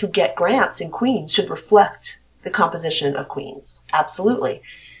artists who get grants in Queens should reflect the composition of Queens. Absolutely.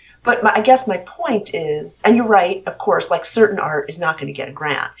 But I guess my point is, and you're right, of course, like certain art is not going to get a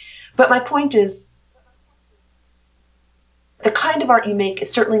grant. But my point is, the kind of art you make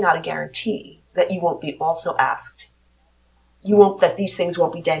is certainly not a guarantee that you won't be also asked. That these things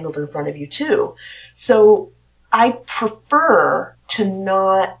won't be dangled in front of you too. So I prefer to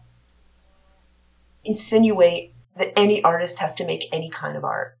not insinuate that any artist has to make any kind of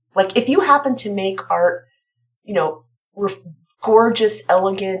art. Like, if you happen to make art, you know, gorgeous,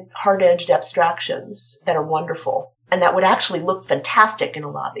 elegant, hard-edged abstractions that are wonderful and that would actually look fantastic in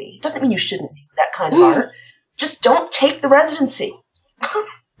a lobby, doesn't mean you shouldn't make that kind of art. Just don't take the residency.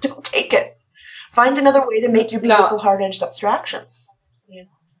 Don't take it. Find another way to make your beautiful, hard-edged abstractions. Yeah.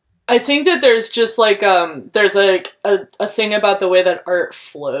 I think that there's just like there's a thing about the way that art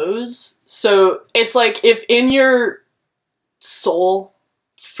flows. So it's like, if in your soul,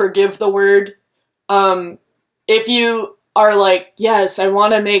 forgive the word, if you are like, yes, I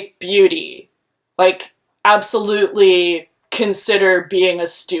want to make beauty, like, absolutely consider being a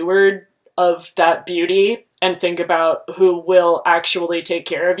steward of that beauty and think about who will actually take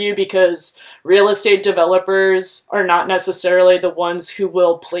care of you, because real estate developers are not necessarily the ones who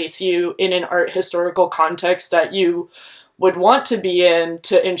will place you in an art historical context that you would want to be in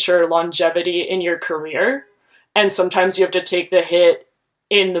to ensure longevity in your career. And sometimes you have to take the hit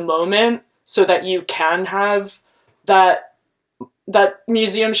in the moment so that you can have that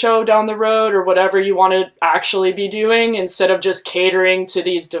museum show down the road or whatever you want to actually be doing, instead of just catering to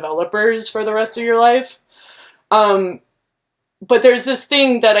these developers for the rest of your life. But there's this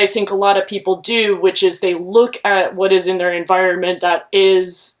thing that I think a lot of people do, which is they look at what is in their environment that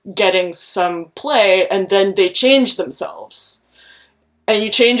is getting some play, and then they change themselves. And you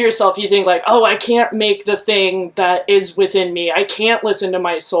change yourself, you think like, oh, I can't make the thing that is within me. I can't listen to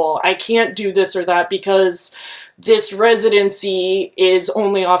my soul. I can't do this or that because this residency is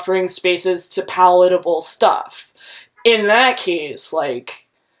only offering spaces to palatable stuff. In that case, like,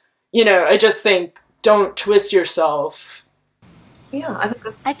 you know, I just think, don't twist yourself. Yeah,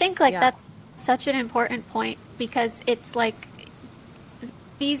 I think that's such an important point, because it's like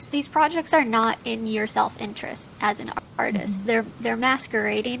these projects are not in your self-interest as an artist. Mm-hmm. They're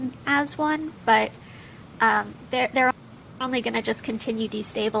masquerading as one, but they're only going to just continue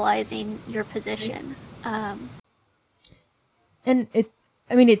destabilizing your position. And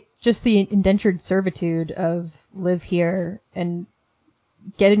it's just the indentured servitude of live here and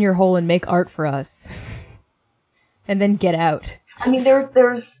get in your hole and make art for us, and then get out. I mean,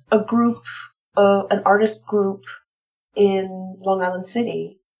 there's a group, an artist group in Long Island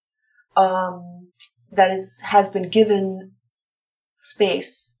City has been given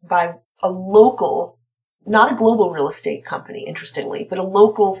space by a local, not a global real estate company, interestingly, but a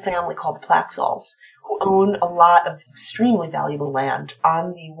local family called the Plaxalls, who own a lot of extremely valuable land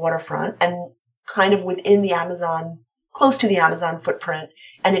on the waterfront and kind of within the Amazon, close to the Amazon footprint.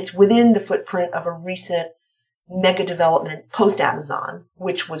 And it's within the footprint of a recent mega development post-Amazon,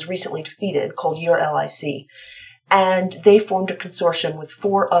 which was recently defeated, called Your LIC. And they formed a consortium with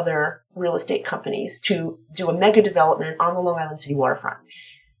 4 other real estate companies to do a mega development on the Long Island City waterfront.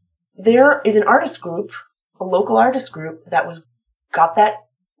 There is an artist group, a local artist group, that got that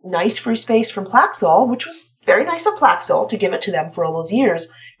nice free space from Plaxall, which was very nice of Plaxall to give it to them for all those years.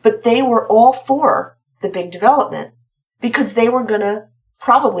 But they were all for the big development because they were going to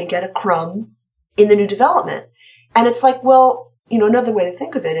probably get a crumb in the new development. And it's like, well, another way to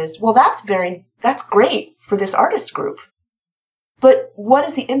think of it is, well, that's great for this artist group. But what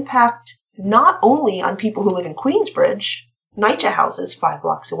is the impact not only on people who live in Queensbridge, NYCHA houses 5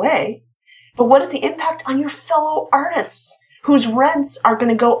 blocks away, but what is the impact on your fellow artists whose rents are going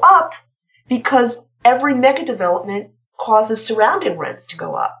to go up because every mega development causes surrounding rents to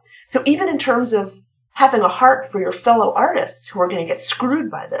go up? So even in terms of having a heart for your fellow artists who are going to get screwed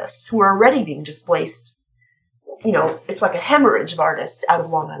by this, who are already being displaced, it's like a hemorrhage of artists out of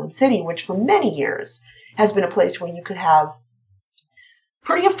Long Island City, which for many years has been a place where you could have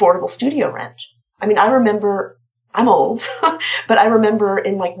pretty affordable studio rent. I mean, I remember, I'm old, but I remember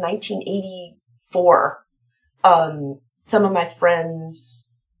in like 1984, some of my friends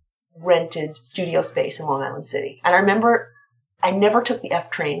rented studio space in Long Island City. And I remember I never took the F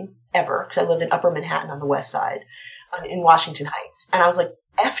train ever because I lived in Upper Manhattan on the west side in Washington Heights. And I was like,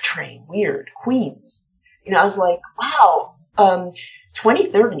 F train, weird, Queens. I was like, wow,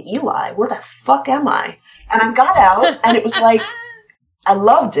 23rd and Eli, where the fuck am I? And I got out and it was like, I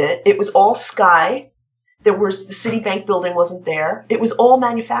loved it. It was all sky. The Citibank building wasn't there. It was all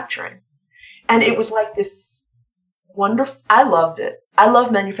manufacturing. And it was like this wonderful, I loved it. I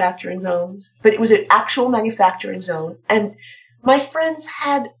love manufacturing zones, but it was an actual manufacturing zone. And my friends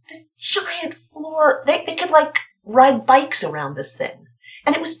had this giant floor. They could like ride bikes around this thing.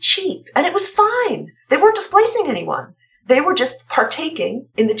 And it was cheap. And it was fine. They weren't displacing anyone. They were just partaking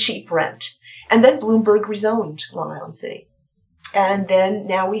in the cheap rent. And then Bloomberg rezoned Long Island City. And then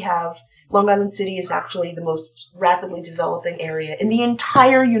now we have Long Island City is actually the most rapidly developing area in the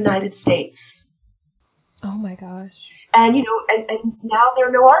entire United States. Oh my gosh. And, and now there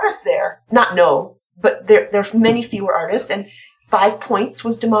are no artists there. Not no, but there are many fewer artists. And 5 Points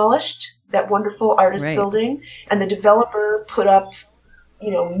was demolished, that wonderful artist building. And the developer put up,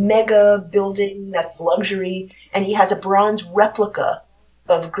 mega building that's luxury. And he has a bronze replica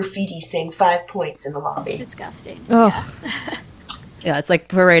of graffiti saying 5 Points in the lobby. It's disgusting. Oh. Yeah. Yeah, it's like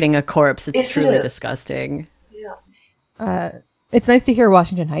parading a corpse. It's truly is. Disgusting. Yeah. It's nice to hear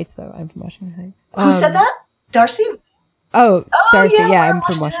Washington Heights, though. I'm from Washington Heights. Who said that? Darcy? Oh, Darcy. Yeah, I'm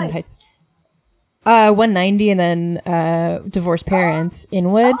from Washington Washington Heights. 190 and then divorced parents,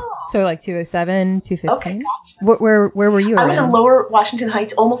 Inwood. So like 207, 215. Okay, gotcha. Where were you? I was in Lower Washington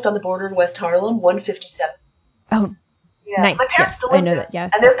Heights, almost on the border of West Harlem, 157. Oh, yeah. nice. My parents still live I know there. that. Yeah,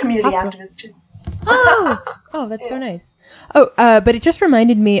 and they're community Hospital. activists too. Oh, that's so nice. Oh, but it just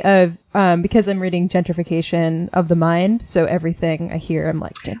reminded me of because I'm reading Gentrification of the Mind, so everything I hear, I'm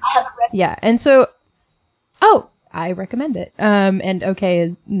like, I haven't read. yeah, and so, I recommend it. And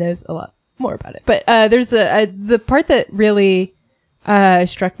OK knows a lot more about it, but there's the part that really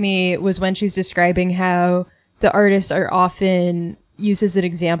struck me was when she's describing how the artists are often used as an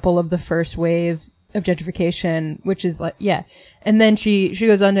example of the first wave of gentrification, which is like, yeah. And then she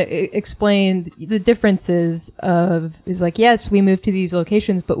goes on to explain the differences is like, yes, we moved to these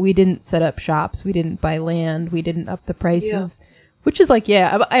locations, but we didn't set up shops. We didn't buy land. We didn't up the prices, which is like,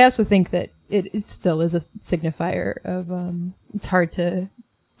 yeah, I also think that it still is a signifier of, it's hard to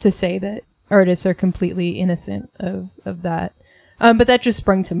say that artists are completely innocent of that. But that just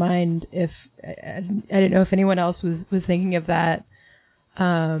sprung to mind if, I don't know if anyone else was thinking of that,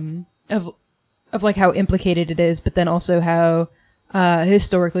 of like how implicated it is, but then also how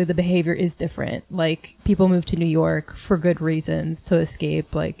historically the behavior is different. Like people move to New York for good reasons to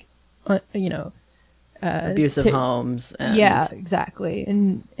escape, like Abusive homes. And, yeah, exactly,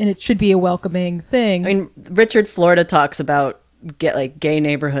 and it should be a welcoming thing. I mean, Richard Florida talks about gay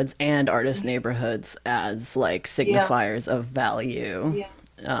neighborhoods and artist neighborhoods as like signifiers of value.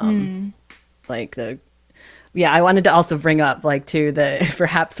 Like I wanted to also bring up like too that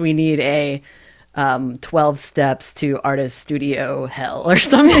perhaps we need a 12 steps to artist studio hell or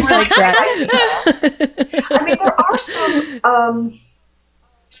something like that. I mean, there are some,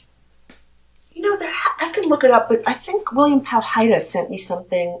 I could look it up, but I think William Powhida sent me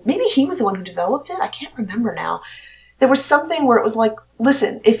something. Maybe he was the one who developed it. I can't remember now. There was something where it was like,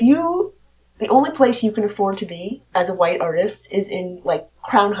 listen, the only place you can afford to be as a white artist is in like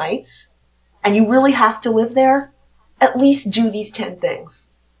Crown Heights, and you really have to live there, at least do these 10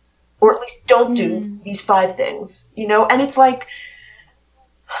 things. Or at least don't do these 5 things, And it's like,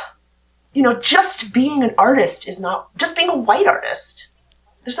 just being an artist is not, just being a white artist.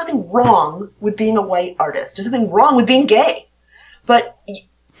 There's nothing wrong with being a white artist. There's nothing wrong with being gay. But,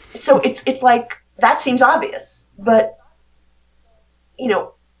 so it's like, that seems obvious. But,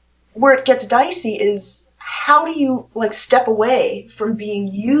 where it gets dicey is how do you like step away from being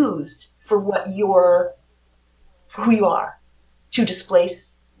used for who you are to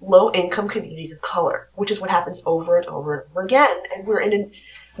displace low-income communities of color, which is what happens over and over and over again. And we're in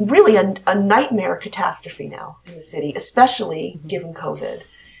really a nightmare catastrophe now in the city, especially given COVID.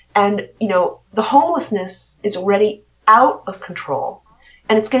 And, the homelessness is already out of control.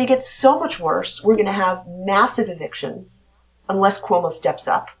 And it's going to get so much worse. We're going to have massive evictions unless Cuomo steps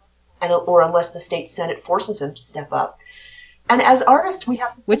up or unless the state Senate forces him to step up. And as artists, we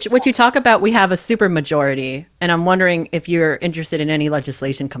have to... Which you talk about, we have a super majority, and I'm wondering if you're interested in any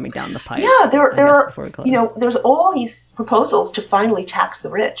legislation coming down the pipe. Yeah, there are, there's all these proposals to finally tax the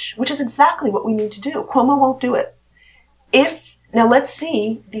rich, which is exactly what we need to do. Cuomo won't do it. Now let's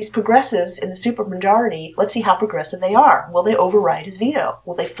see these progressives in the supermajority, let's see how progressive they are. Will they override his veto?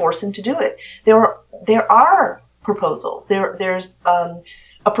 Will they force him to do it? There are proposals. There's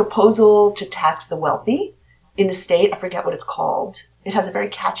a proposal to tax the wealthy in the state. I forget what it's called. It has a very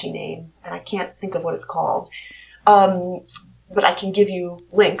catchy name, and I can't think of what it's called. But I can give you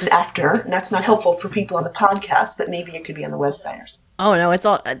links after, and that's not helpful for people on the podcast, but maybe it could be on the website or something. Oh, no, it's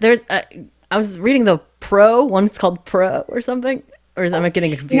all... There's... I was reading the one. It's called Pro or something, or am I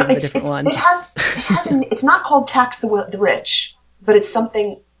getting confused with a different one? It's not called Tax the Rich, but it's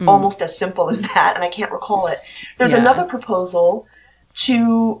something almost as simple as that, and I can't recall it. There's another proposal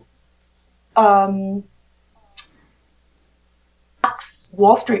to tax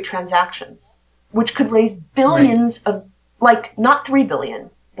Wall Street transactions, which could raise billions of, like, not 3 billion,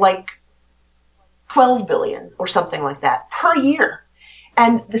 like 12 billion or something like that per year.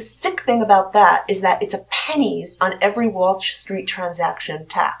 And the sick thing about that is that it's a pennies on every Wall Street transaction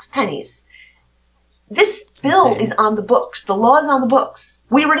tax. Pennies. This bill is on the books. The law is on the books.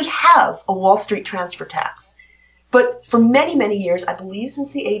 We already have a Wall Street transfer tax. But for many, many years, I believe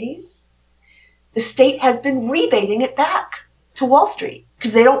since the 80s, the state has been rebating it back to Wall Street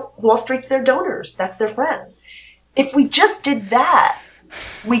because Wall Street's their donors. That's their friends. If we just did that,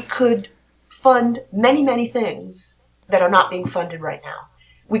 we could fund many, many things that are not being funded right now.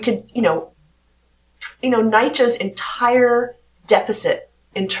 We could, NYCHA's entire deficit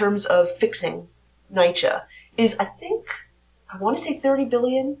in terms of fixing NYCHA is, I want to say 30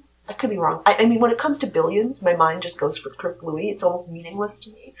 billion. I could be wrong. I mean, when it comes to billions, my mind just goes for kerflooey. It's almost meaningless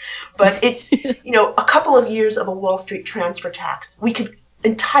to me. But it's, a couple of years of a Wall Street transfer tax. We could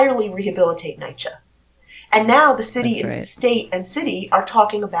entirely rehabilitate NYCHA. And now the city, state and city are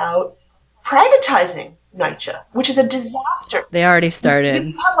talking about privatizing NYCHA, which is a disaster. They already started.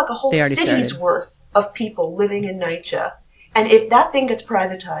 You have like a whole city's worth of people living in NYCHA. And if that thing gets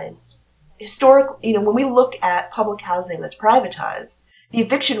privatized, historically, when we look at public housing that's privatized, the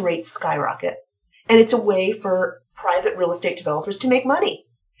eviction rates skyrocket. And it's a way for private real estate developers to make money.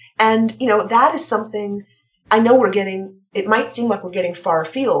 And, that is something I know it might seem like we're getting far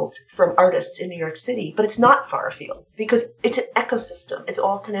afield from artists in New York City, but it's not far afield because it's an ecosystem. It's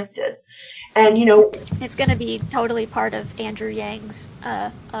all connected. And, it's going to be totally part of Andrew Yang's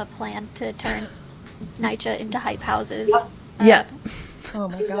plan to turn NYCHA into hype houses. Yeah. Oh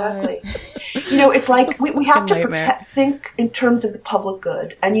my exactly. God. It's like we have to think in terms of the public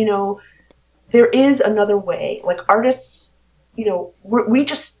good. And, there is another way. Like artists, we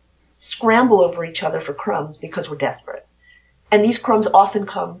just scramble over each other for crumbs because we're desperate. And these crumbs often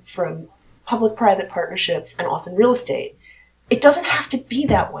come from public-private partnerships and often real estate. It doesn't have to be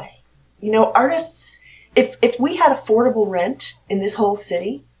that way. Artists, if we had affordable rent in this whole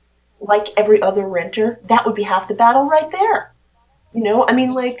city, like every other renter, that would be half the battle right there.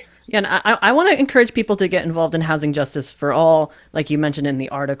 Yeah, and I want to encourage people to get involved in housing justice for all, like you mentioned in the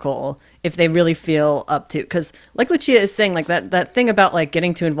article, if they really feel up to, because like Lucia is saying, like that thing about like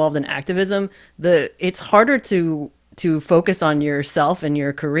getting too involved in activism, it's harder to focus on yourself and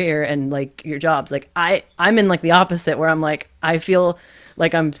your career and like your jobs. Like I'm in like the opposite where I'm like, I feel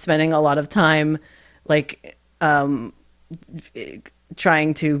like I'm spending a lot of time like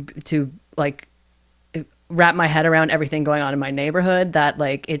trying to like wrap my head around everything going on in my neighborhood, that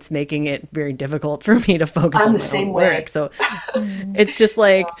like it's making it very difficult for me to focus on my own work. So it's just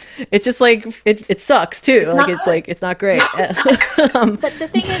like it sucks too. It's not great. But the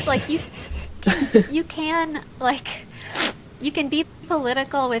thing is, like, you can be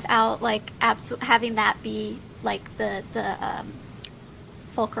political without like having that be like the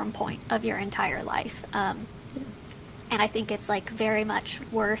fulcrum point of your entire life. And I think it's like very much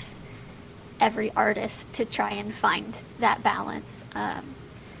worth every artist to try and find that balance,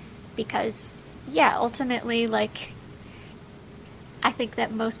 because ultimately, like, I think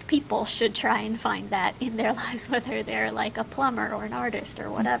that most people should try and find that in their lives, whether they're like a plumber or an artist or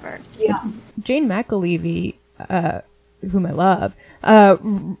whatever. Jane McAlevey, whom I love,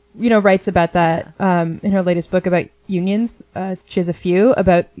 writes about that in her latest book about unions. She has a few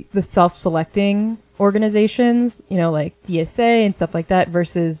about the self-selecting organizations, like DSA and stuff like that,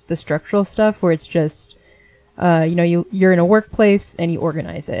 versus the structural stuff where it's just, you're in a workplace and you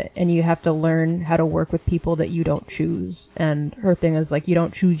organize it, and you have to learn how to work with people that you don't choose. And her thing is like, you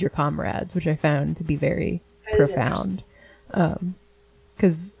don't choose your comrades, which I found to be very profound.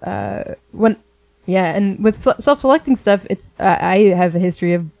 Because and with self-selecting stuff, it's I have a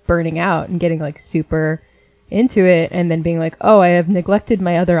history of burning out and getting like super into it and then being like, oh, I have neglected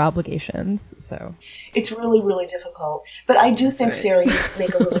my other obligations. So it's really, really difficult. But I do think, Sarah, you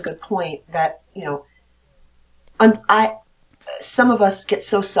make a really good point that, some of us get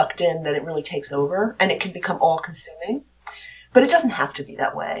so sucked in that it really takes over and it can become all-consuming. But it doesn't have to be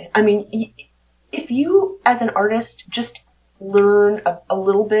that way. I mean, if you, as an artist, just learn a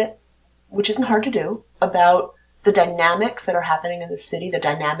little bit, which isn't hard to do, about the dynamics that are happening in the city, the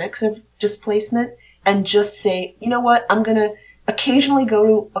dynamics of displacement, and just say, you know what, I'm going to occasionally go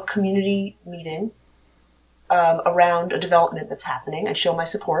to a community meeting around a development that's happening and show my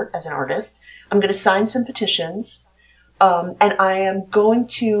support as an artist. I'm going to sign some petitions, and I am going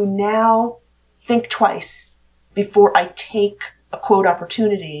to now think twice before I take a quote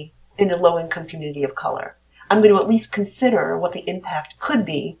opportunity in a low-income community of color. I'm going to at least consider what the impact could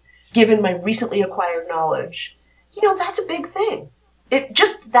be given my recently acquired knowledge. That's a big thing.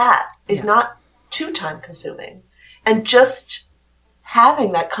 Just that is not too time consuming, and just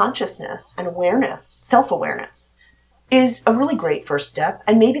having that consciousness and awareness, self-awareness, is a really great first step.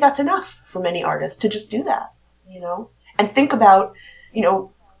 And maybe that's enough for many artists to just do that, and think about,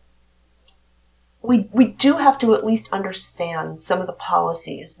 we do have to at least understand some of the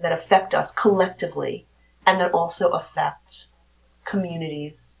policies that affect us collectively and that also affect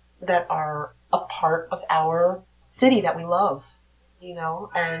communities that are a part of our city that we love,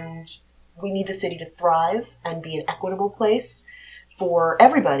 and we need the city to thrive and be an equitable place for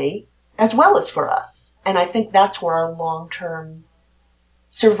everybody as well as for us. And I think that's where our long-term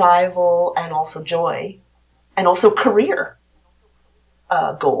survival and also joy and also career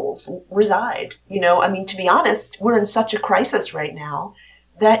goals reside. To be honest, we're in such a crisis right now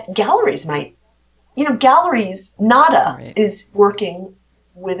that galleries NADA is working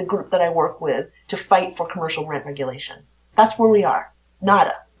with a group that I work with to fight for commercial rent regulation. That's where we are.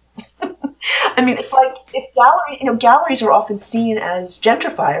 NADA. I mean, it's like if galleries are often seen as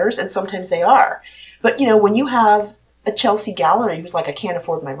gentrifiers, and sometimes they are. But, when you have a Chelsea gallery who's like, I can't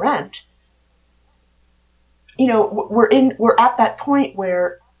afford my rent, we're at that point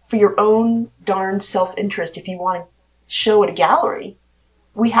where, for your own darn self-interest, if you want to show at a gallery,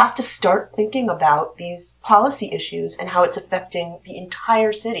 we have to start thinking about these policy issues and how it's affecting the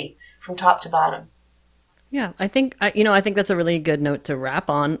entire city from top to bottom. Yeah, I think that's a really good note to wrap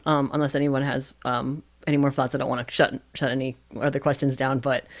on, unless anyone has any more thoughts. I don't want to shut any other questions down,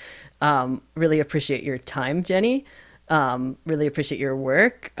 but really appreciate your time, Jenny. Really appreciate your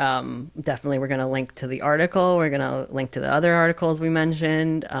work. Definitely we're going to link to the article. We're going to link to the other articles we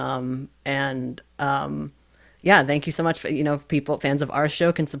mentioned. Thank you so much. For, fans of our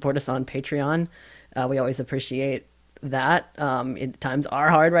show can support us on Patreon. We always appreciate that. Times are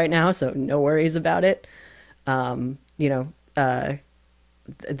hard right now, so no worries about it. Thank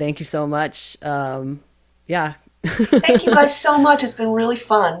you so much. Thank you guys so much. It's been really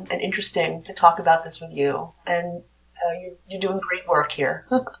fun and interesting to talk about this with you. And you're doing great work here.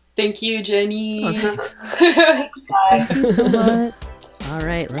 Thank you, Jenny. Thanks, guys. Thank you so much. All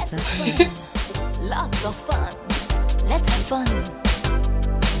right, let's have fun. Lots of fun. Let's have fun.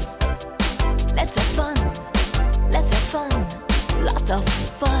 Let's have fun. Let's have fun. Lots of fun.